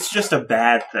thing. It's just a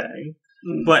bad thing.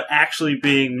 But actually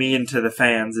being mean to the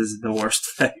fans is the worst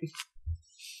thing.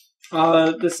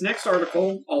 This next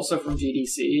article, also from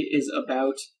GDC, is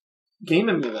about game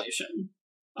emulation.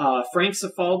 Frank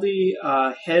Cifaldi,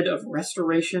 head of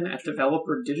restoration at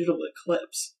developer Digital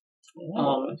Eclipse,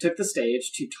 took the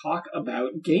stage to talk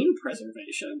about game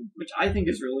preservation, which I think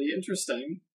is really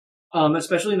interesting,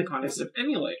 especially in the context of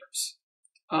emulators.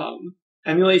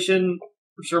 Emulation,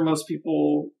 I'm sure most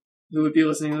people who would be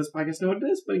listening to this podcast know what it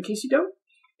is, but in case you don't,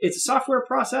 it's a software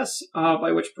process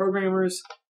by which programmers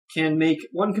can make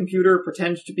one computer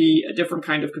pretend to be a different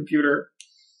kind of computer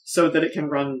so that it can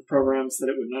run programs that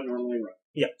it would not normally run.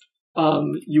 Yeah.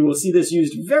 You will see this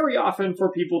used very often for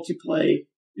people to play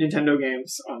Nintendo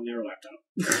games on their laptop.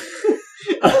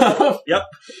 Yep.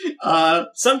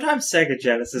 Sometimes Sega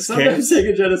Genesis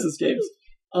games.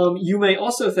 You may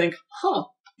also think,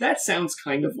 that sounds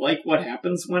kind of like what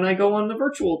happens when I go on the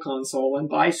Virtual Console and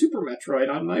buy Super Metroid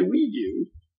on my Wii U.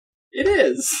 It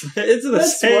is. It's the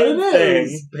same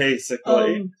thing,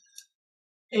 basically.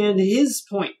 And his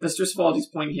point, Mr. Cifaldi's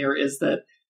point here, is that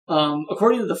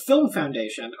according to the Film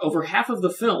Foundation, over half of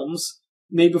the films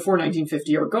made before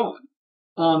 1950 are gone.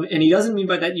 And he doesn't mean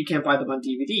by that you can't buy them on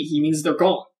DVD. He means they're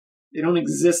gone. They don't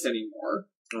exist anymore.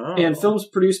 Oh. And films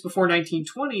produced before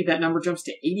 1920, that number jumps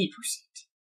to 80%.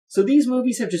 So these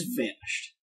movies have just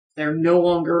vanished. They're no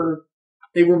longer...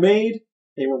 They were made,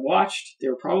 they were watched, they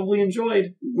were probably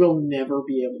enjoyed. We'll never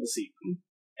be able to see them.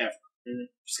 Ever. Mm-hmm.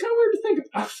 It's kind of weird to think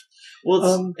about.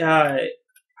 Well,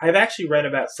 I've actually read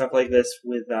about stuff like this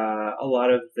with a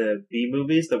lot of the B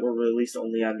movies that were released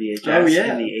only on VHS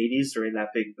in the 80s during that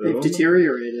big boom. They've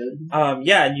deteriorated.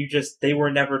 Yeah, and they were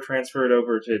never transferred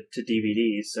over to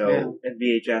DVD, and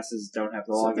VHSs don't have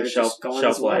the longest shelf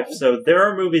life. So there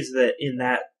are movies that in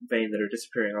that vein that are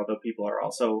disappearing, although people are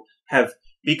also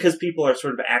because people are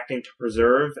sort of acting to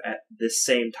preserve at this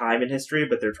same time in history,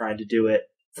 but they're trying to do it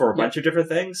for a bunch of different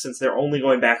things. Since they're only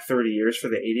going back 30 years for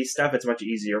the 80s stuff, it's much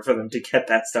easier for them to get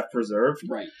that stuff preserved.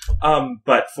 Right.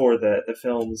 But for the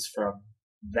films from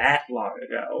that long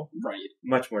ago, right,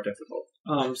 much more difficult.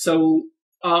 So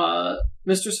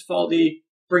Mr. Cifaldi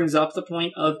brings up the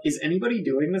point of, is anybody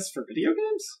doing this for video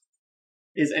games?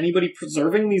 Is anybody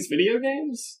preserving these video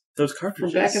games? Those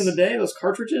cartridges. From back in the day, those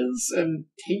cartridges and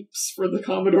tapes for the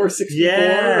Commodore 64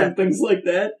 and things like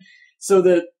that, so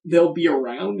that they'll be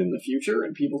around in the future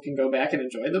and people can go back and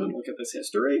enjoy them and look at this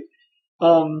history.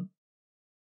 And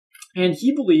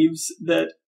he believes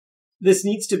that this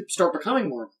needs to start becoming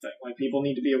more of a thing. Like, people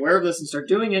need to be aware of this and start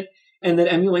doing it, and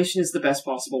that emulation is the best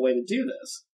possible way to do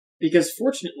this. Because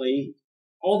fortunately,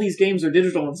 all these games are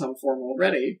digital in some form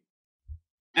already,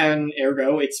 and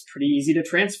ergo, it's pretty easy to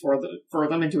transfer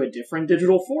them into a different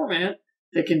digital format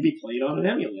that can be played on an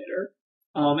emulator.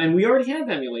 And we already have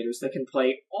emulators that can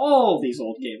play all these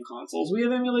old game consoles. We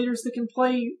have emulators that can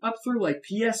play up through like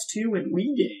PS2 and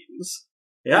Wii games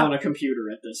on a computer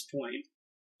at this point,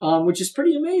 which is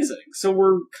pretty amazing. So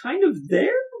we're kind of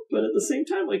there, but at the same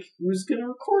time, like, who's going to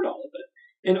record all of it?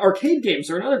 And arcade games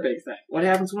are another big thing. What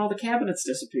happens when all the cabinets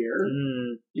disappear?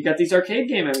 You got these arcade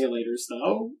game emulators,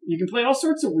 though. You can play all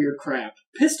sorts of weird crap.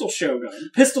 Pistol Shogun.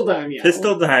 Pistol Daimyo.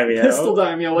 Pistol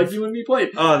Daimyo, like you and me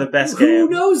played. Oh, the best game. Who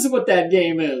knows what that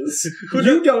game is?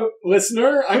 You don't,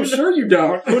 listener. I'm sure you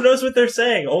don't. Who knows what they're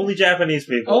saying? Only Japanese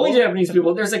people. Only Japanese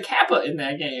people. There's a Kappa in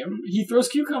that game. He throws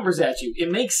cucumbers at you.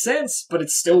 It makes sense, but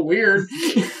it's still weird.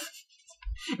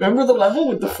 Remember the level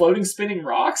with the floating spinning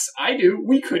rocks? I do.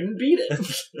 We couldn't beat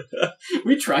it.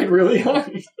 We tried really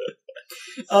hard.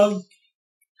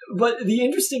 But the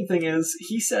interesting thing is,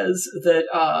 he says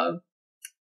that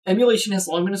emulation has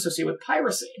long been associated with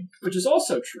piracy, which is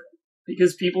also true,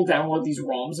 because people download these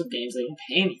ROMs of games, they don't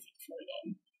pay anything for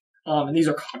them. And these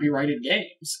are copyrighted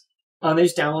games. They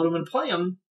just download them and play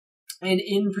them. And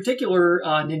in particular,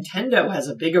 Nintendo has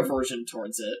a big aversion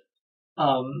towards it.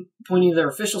 Pointing to their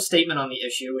official statement on the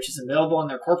issue, which is available on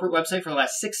their corporate website for the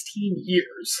last 16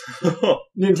 years.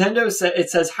 Nintendo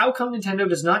says, how come Nintendo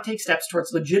does not take steps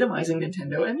towards legitimizing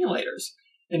Nintendo emulators?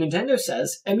 And Nintendo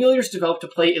says, emulators developed to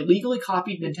play illegally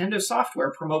copied Nintendo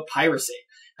software promote piracy.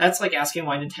 That's like asking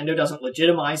why Nintendo doesn't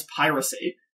legitimize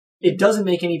piracy. It doesn't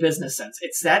make any business sense.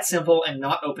 It's that simple and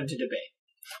not open to debate.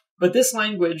 But this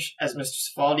language, as Mr.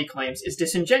 Cifaldi claims, is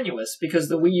disingenuous because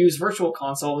the Wii U's Virtual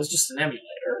Console is just an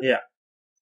emulator. Yeah.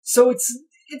 So it's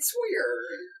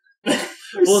weird.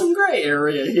 There's some gray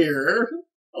area here.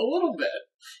 A little bit.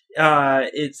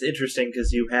 It's interesting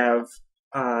because you have...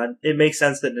 it makes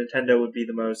sense that Nintendo would be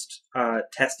the most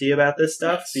testy about this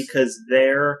stuff because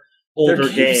their older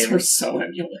games are so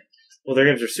emulated. Well, their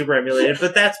games are super emulated,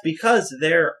 but that's because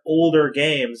their older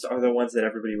games are the ones that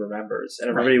everybody remembers and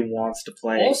everybody wants to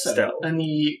play also, still. In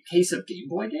the case of Game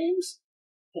Boy games,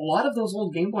 a lot of those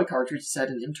old Game Boy cartridges had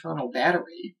an internal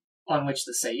battery on which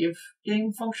the save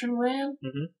game function ran,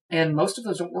 and most of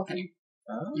those don't work anymore.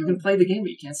 You can play the game,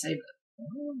 but you can't save it.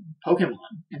 Pokemon,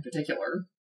 in particular.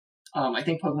 I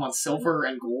think Pokemon Silver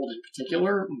and Gold, in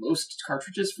particular, most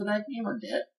cartridges for that game are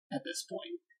dead at this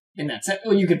point. In that sense,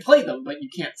 well, you can play them, but you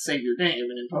can't save your name,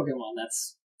 and in Pokemon,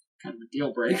 that's kind of a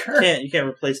deal breaker. You can't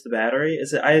replace the battery?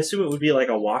 Is it? I assume it would be like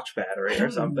a watch battery or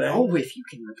something. I don't know if you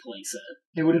can replace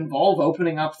it. It would involve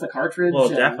opening up the cartridge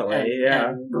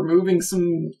and removing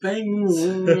some things.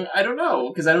 I don't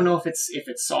know, because I don't know if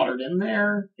it's soldered in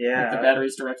there. Yeah. If the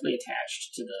battery's directly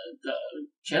attached to the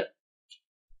chip.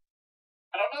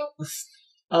 I don't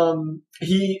know.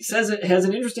 He says it has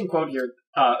an interesting quote here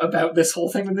about this whole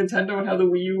thing with Nintendo and how the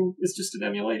Wii U is just an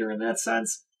emulator in that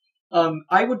sense.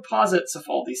 I would posit,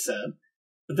 Cifaldi said,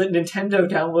 that Nintendo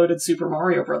downloaded Super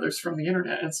Mario Brothers from the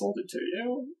internet and sold it to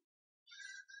you.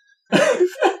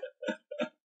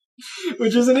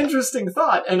 Which is an interesting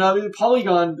thought. And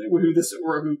Polygon,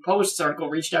 who published this article,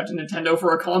 reached out to Nintendo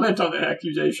for a comment on that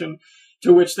accusation,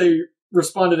 to which they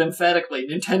responded emphatically,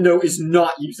 Nintendo is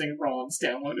not using ROMs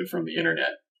downloaded from the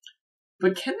internet.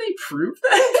 But can they prove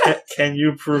that? Can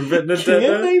you prove it, Nintendo?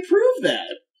 Can they prove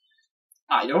that?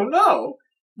 I don't know.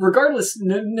 Regardless,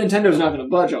 Nintendo's not going to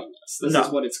budge on this. This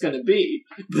is what it's going to be.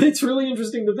 But it's really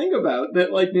interesting to think about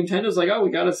that, like, Nintendo's like, oh,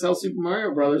 we got to sell Super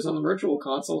Mario Brothers on the Virtual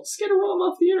Console. Just get a ROM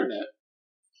off the internet.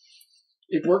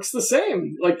 It works the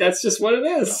same. Like, that's just what it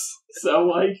is. So,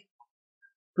 like,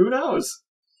 who knows?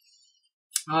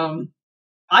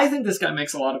 I think this guy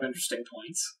makes a lot of interesting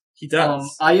points. He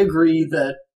does. I agree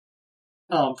that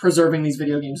preserving these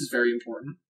video games is very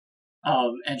important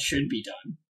and should be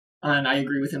done. And I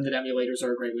agree with him that emulators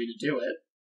are a great way to do it.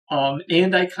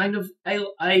 And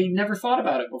I never thought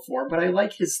about it before, but I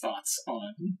like his thoughts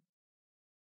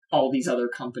all these other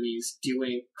companies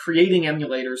creating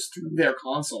emulators through their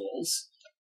consoles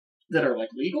that are, like,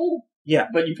 legal. Yeah.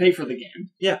 But you pay for the game.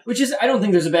 Yeah. Which is, I don't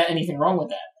think there's anything wrong with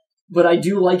that. But I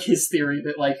do like his theory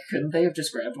that, like, couldn't they have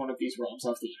just grabbed one of these ROMs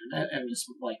off the internet and just,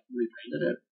 like, rebranded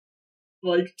it?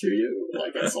 Like, to you?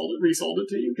 Like, and resold it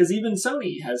to you? Because even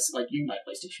Sony has, like, you can buy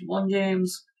PlayStation 1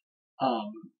 games.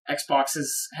 Xbox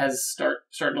has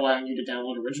started allowing you to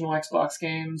download original Xbox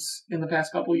games in the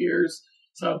past couple years.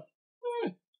 So,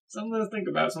 something to think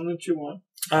about, something to chew on.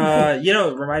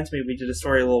 It reminds me, we did a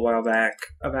story a little while back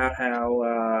about how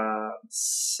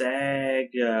Sega,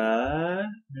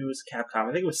 it was Capcom,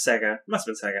 I think it was Sega, it must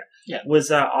have been Sega,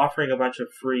 was offering a bunch of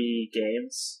free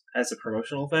games as a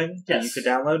promotional thing that you could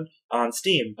download on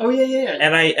Steam. Oh, yeah.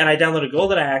 And I downloaded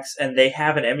Golden Axe, and they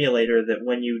have an emulator that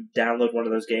when you download one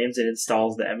of those games, it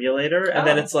installs the emulator, and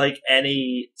then it's like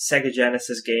any Sega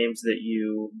Genesis games that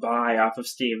you buy off of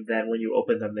Steam, then when you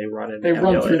open them, they run in the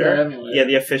emulator. They run through their emulator. Yeah,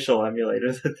 the official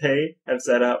emulator that they have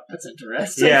set up. That's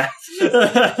interesting. Yeah.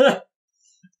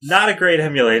 Not a great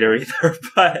emulator either,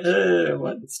 but...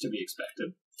 what's to be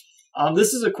expected.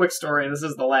 This is a quick story. This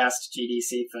is the last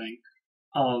GDC thing.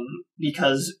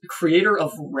 Because creator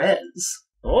of Rez,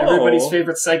 everybody's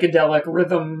favorite psychedelic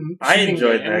rhythm I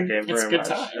enjoyed game, that game very it's a good much.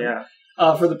 time. Yeah.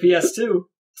 For the PS2,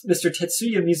 Mr.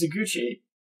 Tetsuya Mizuguchi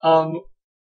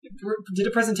did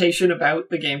a presentation about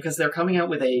the game because they're coming out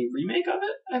with a remake of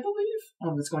it, I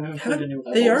believe. It's going to include a new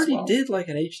level. They already did like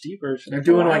an HD version. They're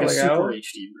doing like a super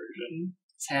HD version.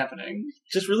 It's happening.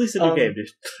 Just release a new game,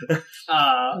 dude.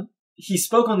 He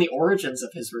spoke on the origins of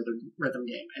his rhythm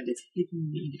game and its hidden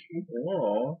meaning.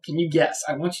 Oh. Can you guess?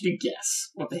 I want you to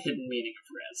guess what the hidden meaning of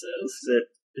Rez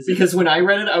is. Is it when I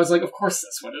read it, I was like, of course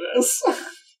that's what it is.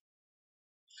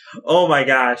 Oh my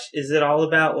gosh. Is it all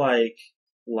about, like,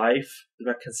 life?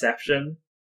 About conception?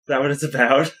 Is that what it's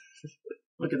about?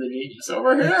 Look at the genius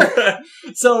over here.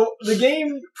 So, the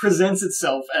game presents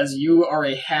itself as you are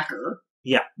a hacker.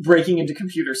 Yeah. Breaking into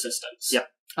computer systems. Yeah.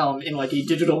 In like a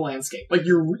digital landscape. Like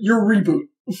your reboot,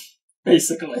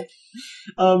 basically.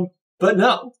 But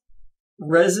no.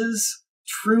 Rez's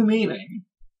true meaning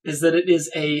is that it is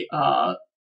a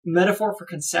metaphor for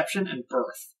conception and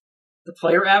birth. The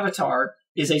player avatar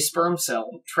is a sperm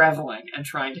cell traveling and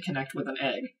trying to connect with an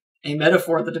egg. A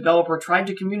metaphor the developer tried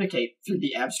to communicate through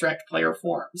the abstract player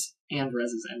forms and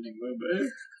Rez's ending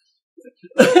movie.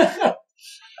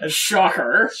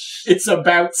 Shocker. It's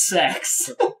about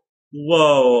sex.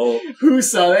 Whoa. Who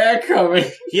saw that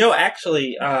coming?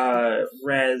 Actually,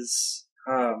 Rez,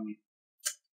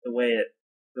 the way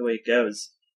it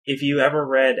goes, if you ever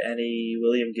read any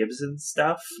William Gibson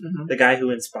stuff, the guy who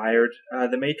inspired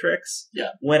The Matrix,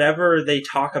 whenever they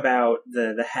talk about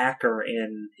the hacker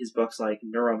in his books like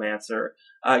Neuromancer,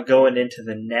 going into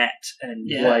the net and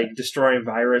like destroying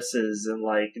viruses and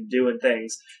like doing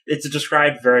things, it's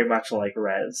described very much like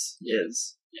Rez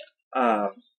is. Yeah.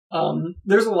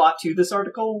 There's a lot to this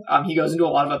article. He goes into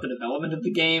a lot about the development of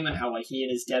the game and how like he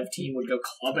and his dev team would go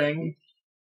clubbing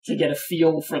to get a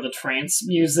feel for the trance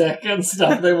music and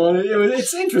stuff they wanted.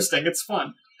 It's interesting. It's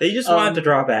fun. They just wanted to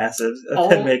drop acid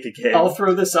and make a game. I'll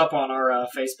throw this up on our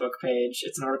Facebook page.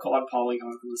 It's an article on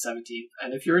Polygon from the 17th,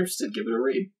 and if you're interested, give it a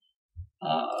read.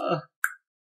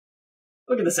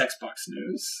 Look at this Xbox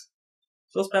news.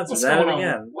 Phil Spencer's at it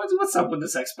again. What's up with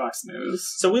this Xbox news?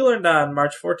 So we learned on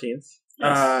March 14th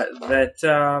that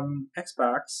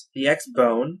Xbox, the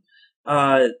Xbone,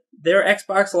 their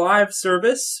Xbox Live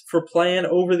service for playing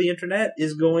over the internet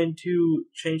is going to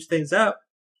change things up.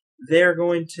 They're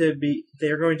going to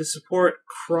support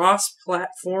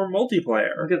cross-platform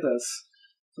multiplayer. Look at this.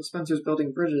 So Spencer's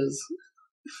building bridges.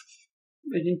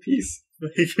 Making peace.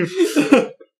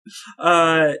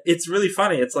 It's really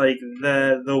funny. It's like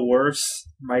the worse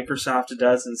Microsoft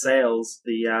does in sales,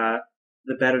 the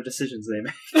better decisions they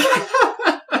make.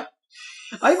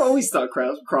 I've always thought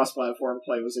cross-platform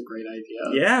play was a great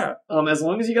idea. Yeah. As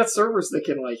long as you got servers that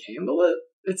can like handle it,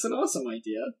 it's an awesome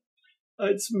idea.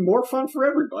 It's more fun for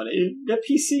everybody. Get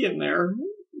PC in there.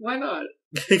 Why not?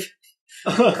 There's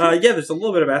a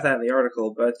little bit about that in the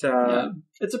article, but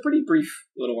it's a pretty brief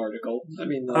little article. I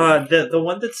mean, the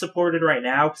one that's supported right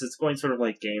now, because it's going sort of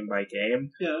like game by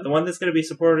game. Yeah. The one that's going to be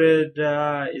supported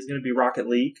is going to be Rocket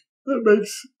League. That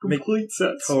makes complete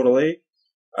sense. Totally.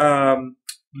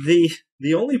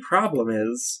 The only problem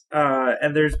is,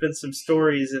 and there's been some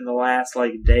stories in the last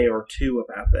like day or two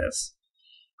about this,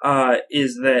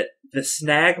 is that the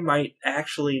snag might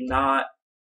actually not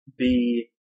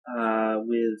be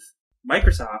with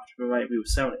Microsoft, but might be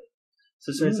with Sony.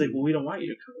 So Sony's like, well, we don't want you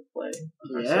to come and play.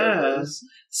 Yeah.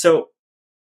 So,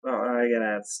 I get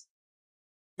ads.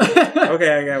 Okay,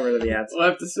 I got rid of the ads. We'll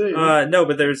have to see. No,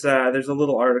 but there's a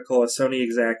little article a Sony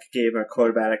exec gave a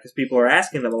quote about it because people are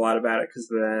asking them a lot about it because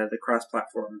the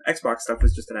cross-platform Xbox stuff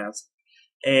was just announced.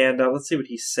 And let's see what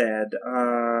he said.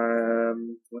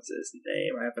 What's his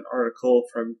name? I have an article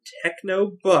from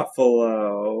Techno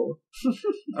Buffalo.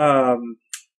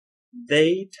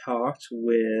 They talked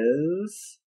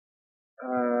with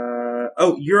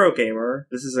Eurogamer.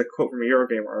 This is a quote from a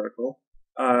Eurogamer article.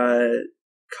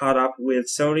 Caught up with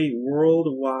Sony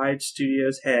Worldwide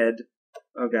Studios head.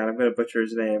 Oh god, I'm going to butcher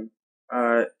his name.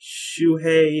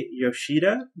 Shuhei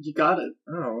Yoshida? You got it.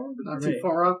 Oh, not too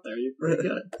far off there. You're pretty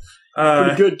good.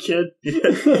 Pretty good, kid.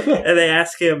 And they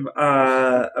ask him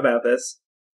about this.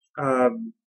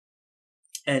 And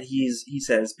he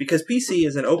says, because PC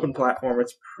is an open platform,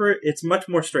 it's much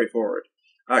more straightforward.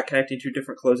 Connecting to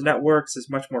different closed networks is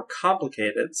much more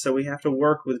complicated, so we have to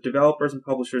work with developers and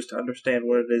publishers to understand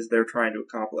what it is they're trying to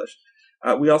accomplish.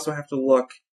 We also have to look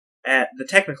at the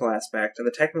technical aspect, and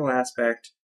the technical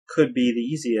aspect could be the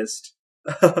easiest.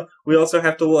 We also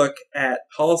have to look at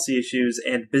policy issues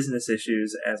and business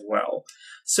issues as well.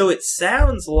 So it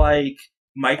sounds like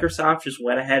Microsoft just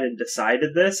went ahead and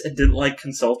decided this and didn't,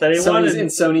 consult anyone. And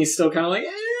Sony's still kind of like,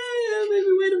 maybe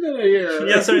wait a minute here.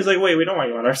 Yeah, Sony's like, wait, we don't want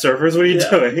you on our servers. What are you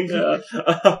doing? Yeah.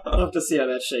 I'll have to see how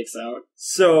that shakes out.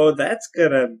 So that's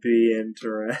gonna be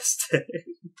interesting.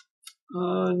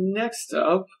 Next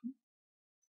up,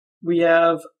 we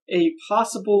have a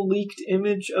possible leaked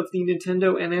image of the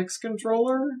Nintendo NX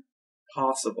controller.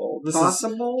 Possible. This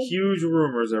Possible? is huge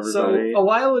rumors, everybody. So, a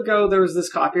while ago, there was this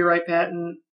copyright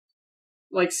patent,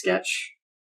 sketch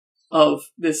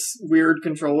of this weird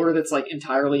controller that's,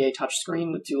 entirely a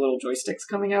touchscreen with two little joysticks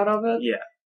coming out of it. Yeah.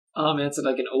 And it's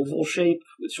an oval shape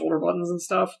with shoulder buttons and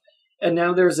stuff. And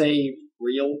now there's a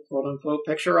real, quote-unquote,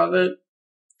 picture of it.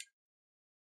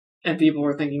 And people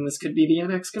are thinking this could be the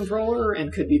NX controller,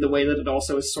 and could be the way that it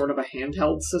also is sort of a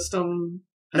handheld system,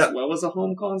 as well as a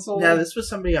home console. Now, this was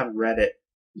somebody on Reddit.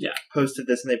 Yeah. Posted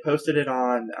this, and they posted it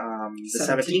on the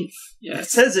 17th. Yeah. It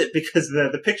says it because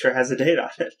the picture has a date on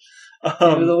it. There's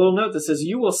a little note that says,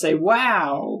 you will say,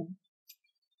 wow.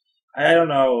 I don't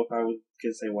know if I would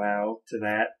say wow to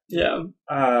that. Yeah.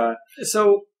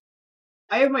 So,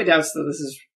 I have my doubts that this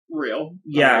is real.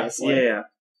 Yeah, obviously. yeah.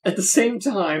 At the same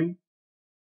time,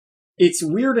 it's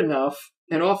weird enough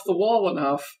and off the wall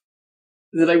enough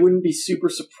that I wouldn't be super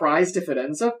surprised if it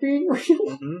ends up being real.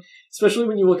 Mm-hmm. Especially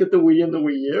when you look at the Wii and the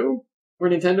Wii U, where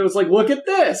Nintendo was like, look at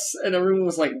this! And everyone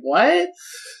was like, what?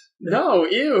 No,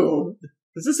 ew.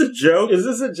 Is this a joke? Is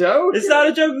this a joke? It's not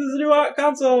a joke, this is a new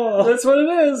console! That's what it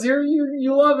is.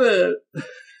 You love it.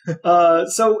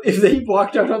 So if they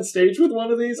walked out on stage with one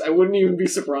of these, I wouldn't even be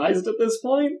surprised at this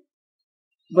point.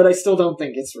 But I still don't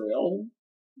think it's real.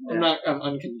 Yeah. I'm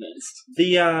unconvinced.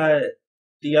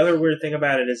 The other weird thing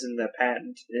about it is in the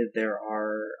patent, there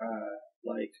are,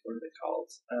 what are they called?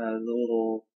 The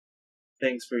little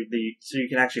things so you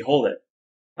can actually hold it.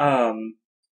 Oh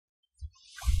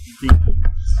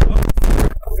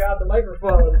god, the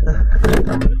microphone.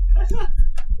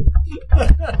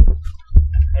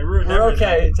 I ruined We're everything.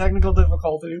 okay, technical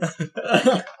difficulties.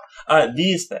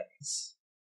 These things.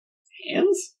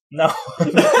 Hands? No.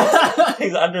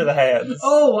 Things under the hands.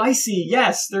 Oh, I see.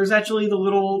 Yes, there's actually the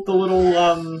little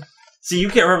See, you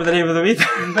can't remember the name of them either.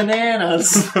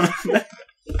 Bananas.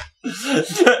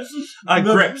 Grips.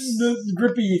 The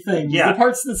grippy thing. Yeah. The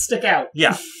parts that stick out.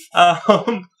 Yeah.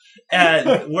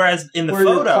 And whereas in the where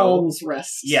photo, your palms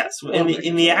rest. yes, in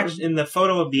the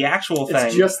photo of the actual thing,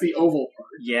 it's just the oval part.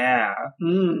 Yeah.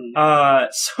 Mm.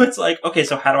 So it's like, okay,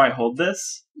 so how do I hold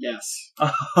this? Yes.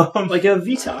 Like a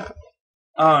Vita.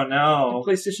 Oh no. A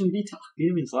PlayStation Vita.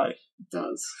 Vita means life. It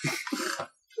does.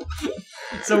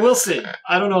 So we'll see.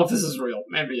 I don't know if this is real.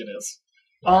 Maybe it is.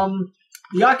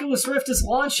 The Oculus Rift is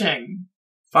launching.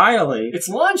 Finally. It's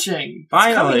launching.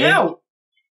 Finally. It's coming out.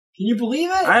 Can you believe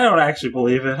it? I don't actually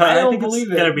believe it. I don't think believe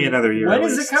it's it. Gonna be another year. When at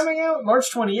is least. it coming out? March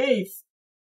 28th.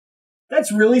 That's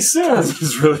really soon.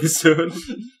 That's really soon.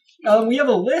 We have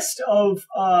a list of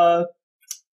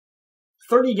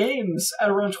 30 games at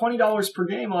around $20 per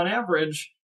game on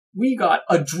average. We got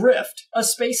Adrift, a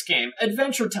space game,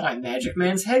 Adventure Time, Magic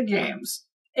Man's Head Games,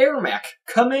 Air Mech,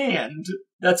 Command.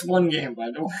 That's one game,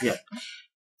 by the way. Yeah.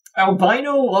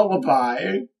 Albino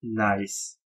Lullaby.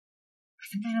 Nice. I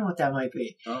think I know what that might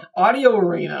be. Oh. Audio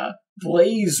Arena,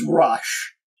 Blaze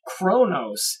Rush,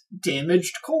 Chronos,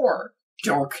 Damaged Core,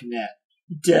 Darknet,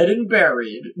 Dead and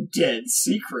Buried, Dead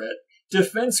Secret,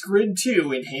 Defense Grid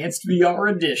 2 Enhanced VR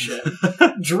Edition,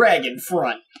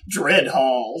 Dragonfront, Dread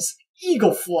Halls,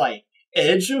 Eagle Flight,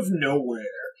 Edge of Nowhere,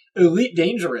 Elite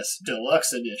Dangerous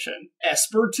Deluxe Edition,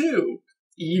 Esper 2,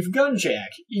 Eve Gunjack,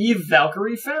 Eve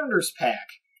Valkyrie Founders Pack,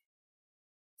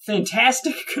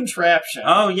 Fantastic Contraption.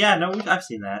 Oh, yeah, no, I've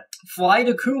seen that. Fly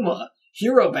to Kuma,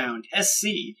 Hero Bound, SC,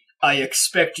 I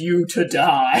Expect You to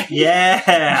Die.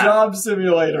 Yeah! Job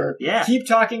Simulator. Yeah. Keep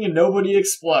Talking and Nobody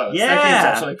Explodes. Yeah. That game's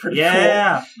actually pretty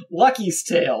Yeah. cool. Lucky's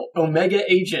Tale, Omega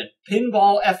Agent,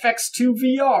 Pinball FX2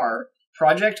 VR,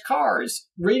 Project Cars,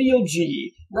 Radial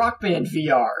G, Rock Band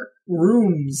VR,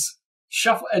 Rooms,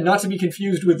 Shuffle, and not to be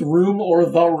confused with Room or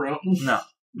The Room. No.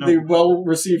 The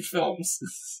well-received films.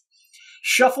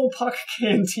 Shuffle Puck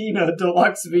Cantina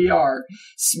Deluxe VR,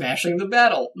 Smashing the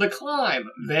Battle, The Climb,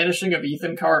 Vanishing of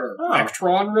Ethan Carter,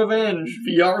 Vectron Revenge,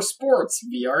 VR Sports,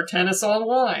 VR Tennis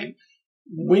Online,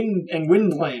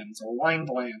 Windlands, or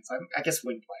Windlands. I guess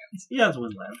Windlands. Yeah, it's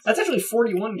Windlands. That's actually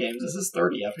 41 games. This is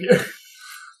 30 up here.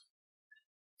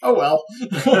 Oh well.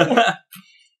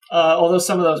 Although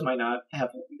some of those might not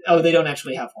have... Oh, they don't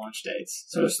actually have launch dates.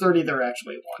 So there's 30 that are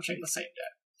actually launching the same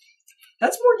day.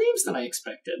 That's more games than I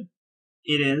expected.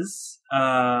 It is.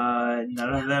 None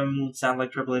of them sound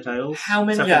like AAA titles. How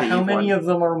many of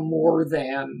them are more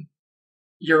than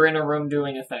you're in a room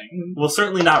doing a thing? Well,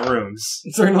 certainly not rooms.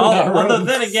 Certainly not rooms. Although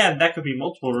then again, that could be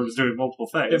multiple rooms doing multiple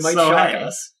things. It might shock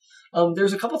us.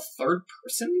 There's a couple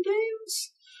third-person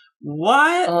games.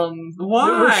 What?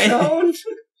 Why? That were shown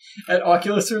at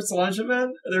Oculus Rift's launch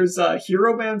event. There's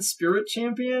Hero Band Spirit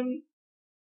Champion,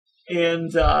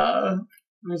 and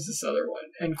where's this other one?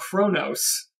 And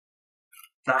Chronos.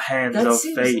 The Hands of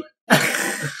Fate.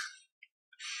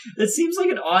 It seems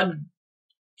like an odd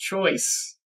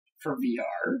choice for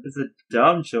VR. It's a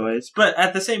dumb choice, but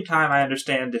at the same time, I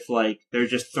understand if they're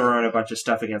just throwing a bunch of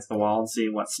stuff against the wall and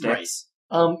seeing what sticks.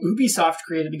 Right. Ubisoft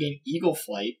created the game Eagle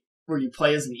Flight, where you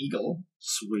play as an eagle.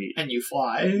 Sweet. And you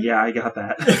fly. Yeah, I got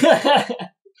that.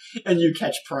 And you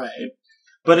catch prey.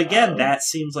 But again, that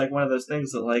seems like one of those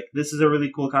things that, this is a really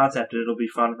cool concept, and it'll be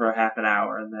fun for a half an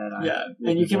hour, and then... Yeah,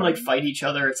 and you can, fight each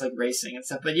other, it's like racing and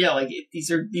stuff. But yeah,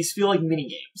 these feel like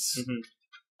mini-games.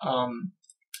 Mm-hmm.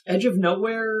 Edge of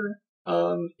Nowhere,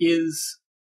 is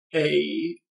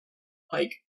a,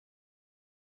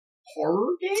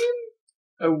 horror game?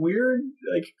 A weird,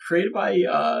 created by,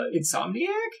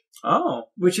 Insomniac? Oh.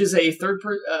 Which is a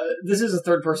this is a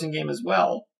third-person game as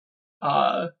well.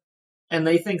 And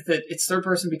they think that it's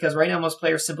third-person because right now most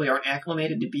players simply aren't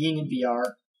acclimated to being in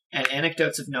VR, and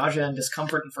anecdotes of nausea and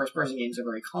discomfort in first-person games are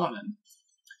very common.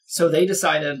 So they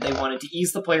decided they wanted to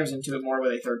ease the players into it more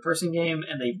with a third-person game,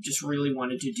 and they just really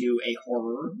wanted to do a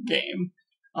horror game,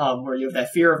 where you have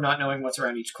that fear of not knowing what's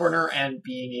around each corner and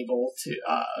being able to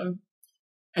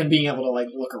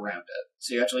look around it.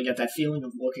 So you actually get that feeling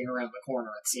of looking around the corner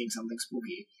and seeing something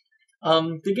spooky.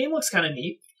 The game looks kind of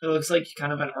neat. It looks like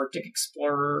kind of an Arctic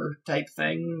Explorer type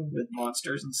thing with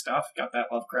monsters and stuff. Got that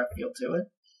Lovecraft feel to it.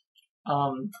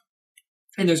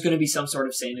 And there's going to be some sort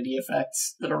of sanity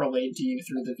effects that are relayed to you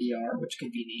through the VR, which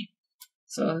could be neat.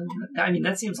 So,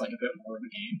 that seems like a bit more of a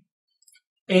game.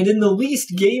 And in the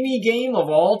least gamey game of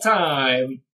all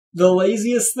time, the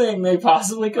laziest thing they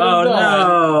possibly could have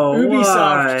done,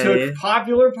 Ubisoft took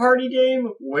popular party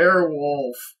game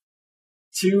Werewolf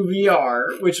to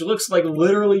VR, which looks like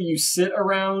literally you sit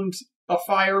around a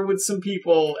fire with some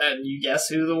people and you guess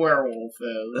who the werewolf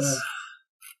is.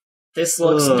 This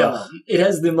looks dumb. It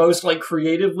has the most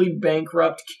creatively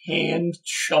bankrupt canned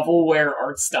shovelware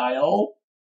art style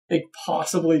they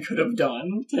possibly could have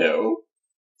done too.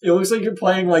 It looks like you're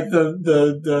playing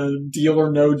the Deal or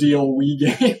No Deal Wii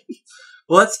game.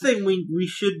 Well, that's the thing we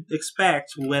should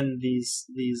expect when these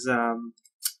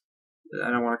I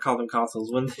don't want to call them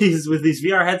consoles. With these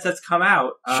VR headsets come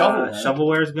out,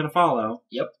 shovelware is going to follow.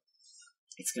 Yep,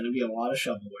 it's going to be a lot of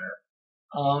shovelware.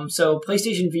 So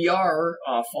PlayStation VR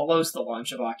follows the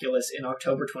launch of Oculus in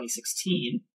October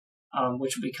 2016,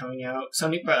 which will be coming out.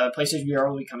 PlayStation VR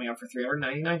will be coming out for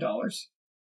 $399.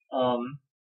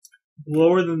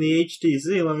 Lower than the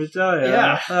HTC, let me tell you.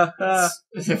 Yeah,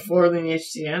 it's lower than the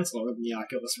HTC and it's lower than the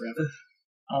Oculus Rift.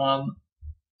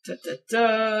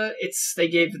 They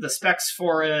gave the specs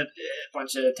for it, a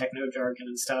bunch of techno jargon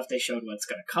and stuff. They showed what it's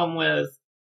going to come with.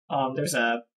 There's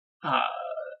the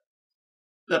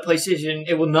PlayStation.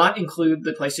 It will not include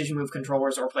the PlayStation Move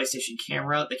controllers or PlayStation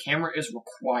Camera. The camera is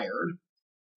required,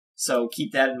 so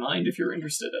keep that in mind if you're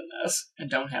interested in this and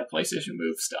don't have PlayStation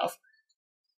Move stuff.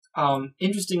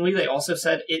 Interestingly, they also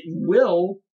said it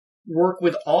will work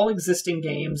with all existing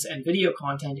games and video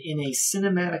content in a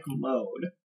cinematic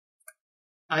mode.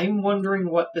 I'm wondering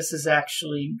what this is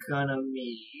actually gonna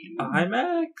mean.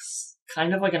 IMAX?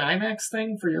 Kind of like an IMAX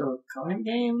thing for your current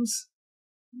games?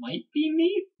 Might be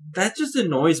neat. That just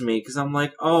annoys me, because I'm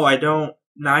like, I don't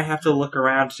Now I have to look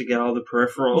around to get all the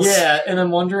peripherals. Yeah, and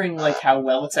I'm wondering like how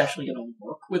well it's actually going to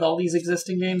work with all these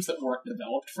existing games that weren't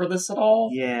developed for this at all.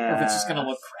 Yeah. Or if it's just going to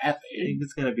look I crappy. think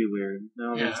it's going to be weird.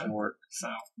 No, Yeah. it doesn't work. So,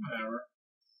 whatever.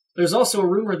 There's also a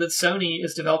rumor that Sony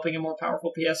is developing a more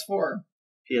powerful PS4.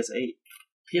 PS8.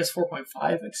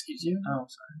 PS4.5, excuse you. Oh,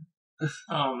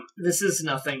 sorry. This is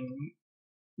nothing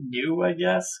new, I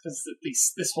guess, because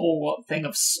this whole thing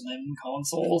of slim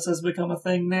consoles has become a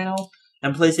thing now.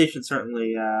 And PlayStation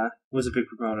certainly was a big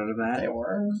proponent of that. They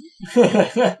were.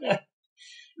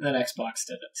 And then Xbox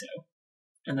did it too.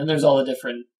 And then there's all the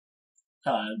different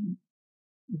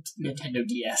Nintendo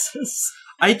DSs.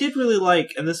 I did really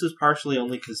like, and this was partially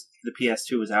only because the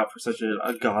PS2 was out for such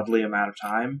a godly amount of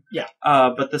time. Yeah.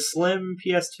 But the slim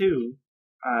PS2,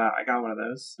 I got one of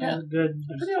those. Yeah. Good.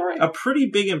 Pretty alright. A pretty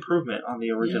big improvement on the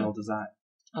original design.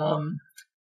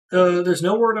 There's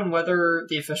no word on whether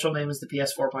the official name is the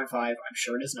PS4.5. I'm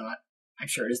sure it is not. I'm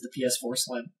sure it is the PS4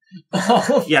 Slim.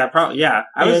 Yeah, probably. Yeah,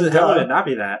 how would it not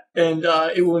be that? And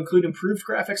it will include improved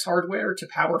graphics hardware to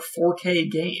power 4K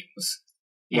games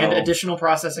and additional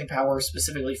processing power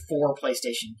specifically for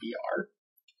PlayStation VR.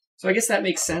 So I guess that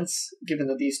makes sense, given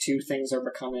that these two things are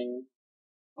becoming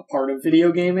a part of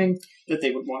video gaming, that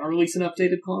they would want to release an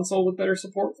updated console with better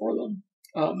support for them.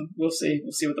 We'll see.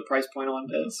 We'll see what the price point on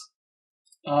it is.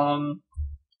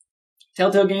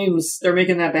 Telltale Games, they're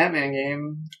making that Batman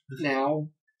game now.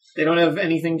 They don't have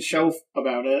anything to show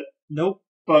about it. Nope.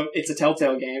 But it's a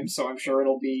Telltale game, so I'm sure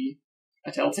it'll be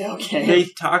a Telltale game. They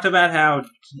talked about how,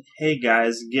 hey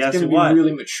guys, guess it's what? Be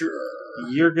really mature.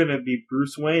 You're gonna be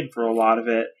Bruce Wayne for a lot of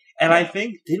it. And I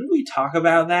think, didn't we talk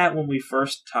about that when we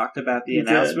first talked about the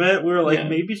announcement? We were like,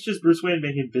 maybe it's just Bruce Wayne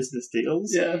making business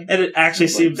deals. Yeah. And it actually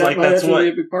seems like that's what... a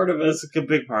big part of it. That's a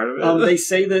big part of it. They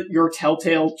say that your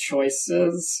Telltale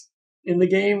choices in the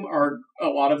game a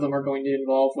lot of them are going to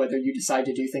involve whether you decide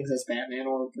to do things as Batman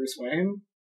or Bruce Wayne.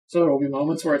 So there will be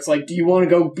moments where it's like, do you want to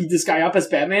go beat this guy up as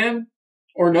Batman?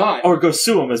 Or not? Or go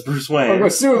sue him as Bruce Wayne.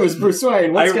 What's going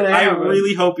to happen? I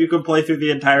really hope you can play through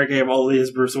the entire game only as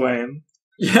Bruce Wayne.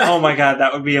 Yeah. Oh my god,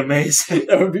 that would be amazing.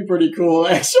 That would be pretty cool,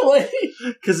 actually.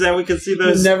 Because then we can see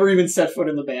those... You've never even set foot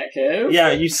in the Batcave. Yeah,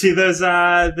 you see those,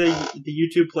 the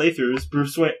YouTube playthroughs,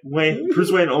 Bruce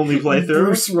Wayne only playthrough.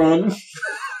 Bruce Run.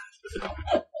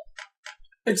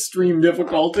 Extreme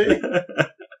difficulty.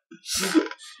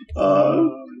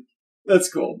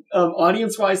 That's cool.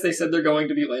 Audience-wise, they said they're going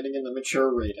to be landing in the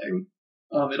mature rating.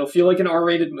 It'll feel like an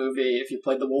R-rated movie if you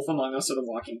played The Wolf Among Us or The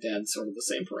Walking Dead, sort of the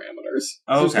same parameters.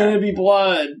 Okay. There's going to be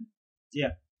blood.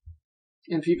 Yeah.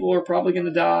 And people are probably going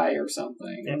to die or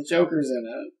something. Yeah. And the Joker's in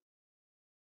it.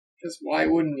 Because why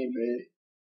wouldn't he be?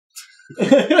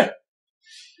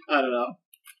 I don't know.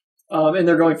 And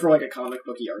they're going for like a comic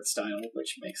booky art style,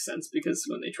 which makes sense because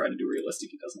when they try to do realistic,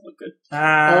 it doesn't look good.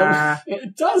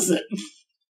 It doesn't.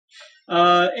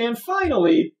 And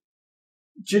finally,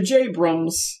 JJ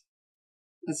Abrams...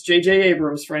 That's JJ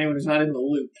Abrams, for anyone who's not in the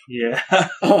loop. Yeah.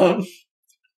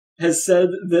 Has said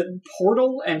that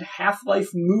Portal and Half-Life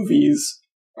movies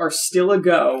are still a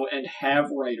go and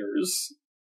have writers.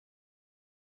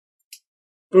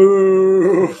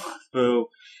 Boo! Boo.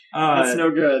 That's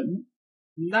no good.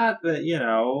 Not that,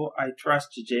 I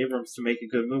trust JJ Abrams to make a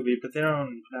good movie, but they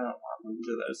don't want movies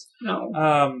of those. No.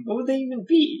 What would they even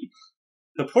be?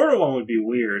 The Portal one would be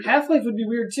weird. Half-Life would be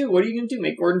weird, too. What are you going to do?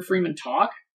 Make Gordon Freeman talk?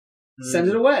 Send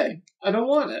it away. I don't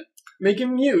want it. Make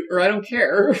him mute, or I don't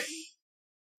care.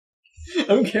 I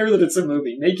don't care that it's a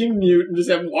movie. Make him mute and just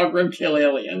have him walk around kill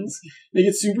aliens. Make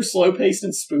it super slow-paced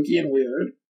and spooky and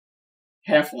weird.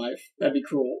 Half-Life. That'd be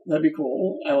cool.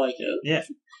 I like it. Yeah.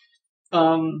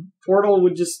 Portal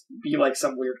would just be like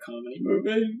some weird comedy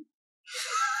movie.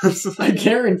 I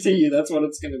guarantee you that's what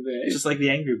it's going to be. Just like the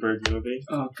Angry Bird movie.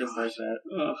 Oh, just like that.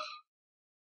 Ugh.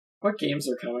 What games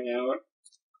are coming out?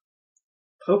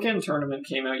 Pokken Tournament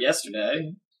came out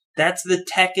yesterday. That's the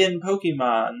Tekken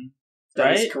Pokemon, That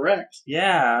right? is correct.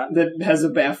 Yeah. That has a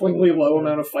bafflingly low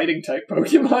amount of fighting type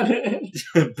Pokemon in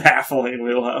it.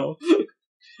 Bafflingly low.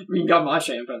 I mean, got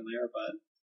Machamp in there, but...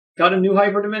 Got a new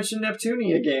Hyperdimension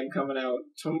Neptunia game coming out.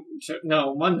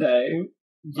 Monday.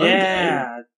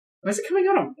 Yeah. Why is it coming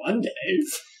out on Monday?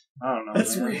 I don't know.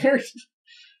 That's weird.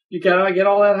 You gotta get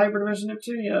all that Hyperdimension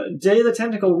Neptunia. Day of the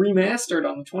Tentacle remastered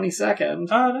on the 22nd.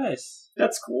 Oh, nice.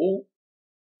 That's cool.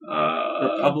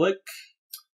 Republic.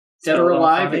 Dead or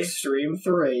Alive Extreme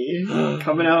 3.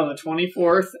 Coming out on the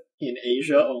 24th in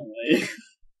Asia only.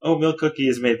 Oh, Milk Cookie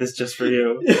has made this just for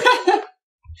you.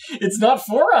 It's not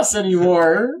for us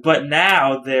anymore. But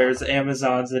now there's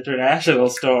Amazon's international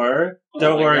store.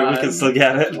 Don't worry, God. we can still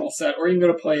get it. All set. Or you can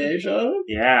go to Play Asia.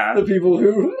 Yeah. The people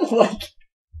who,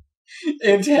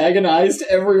 antagonized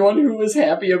everyone who was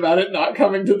happy about it not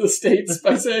coming to the States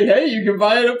by saying, hey, you can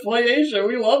buy it at PlayAsia,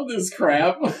 we love this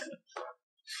crap.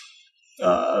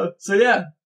 So yeah.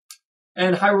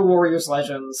 And Hyrule Warriors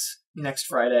Legends next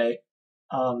Friday.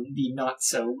 The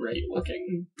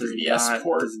not-so-great-looking 3DS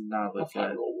port does not look of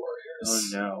Hyrule Warriors. Oh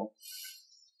no.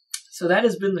 So that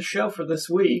has been the show for this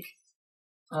week.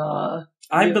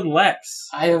 I've been Lex.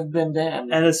 I have been Dan.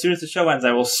 And as soon as the show ends,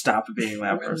 I will stop being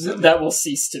that person. That will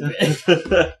cease to be.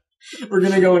 We're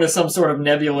going to go into some sort of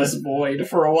nebulous void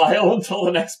for a while until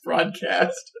the next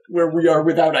broadcast, where we are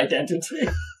without identity.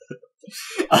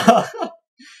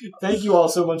 Thank you all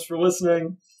so much for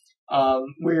listening.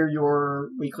 We're your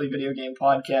weekly video game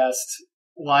podcast,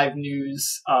 live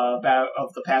news of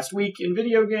the past week in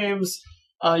video games.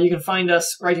 You can find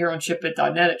us right here on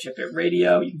chipbit.net at Chipbit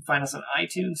Radio. You can find us on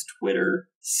iTunes, Twitter,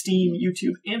 Steam,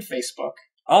 YouTube, and Facebook.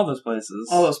 All those places.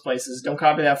 All those places. Don't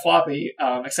copy that floppy,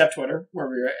 except Twitter, where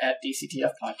we're at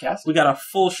DCTF Podcast. We got a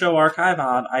full show archive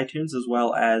on iTunes as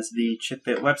well as the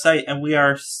Chipbit website, and we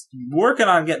are working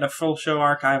on getting a full show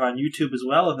archive on YouTube as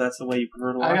well, if that's the way you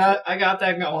prefer to watch it. I got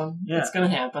that going. Yeah. It's going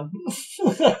to happen.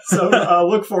 So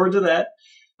look forward to that.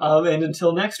 And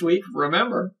until next week,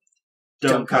 remember,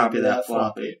 Don't copy that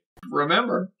floppy.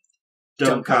 Remember,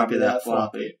 Don't copy that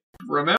floppy. Remember.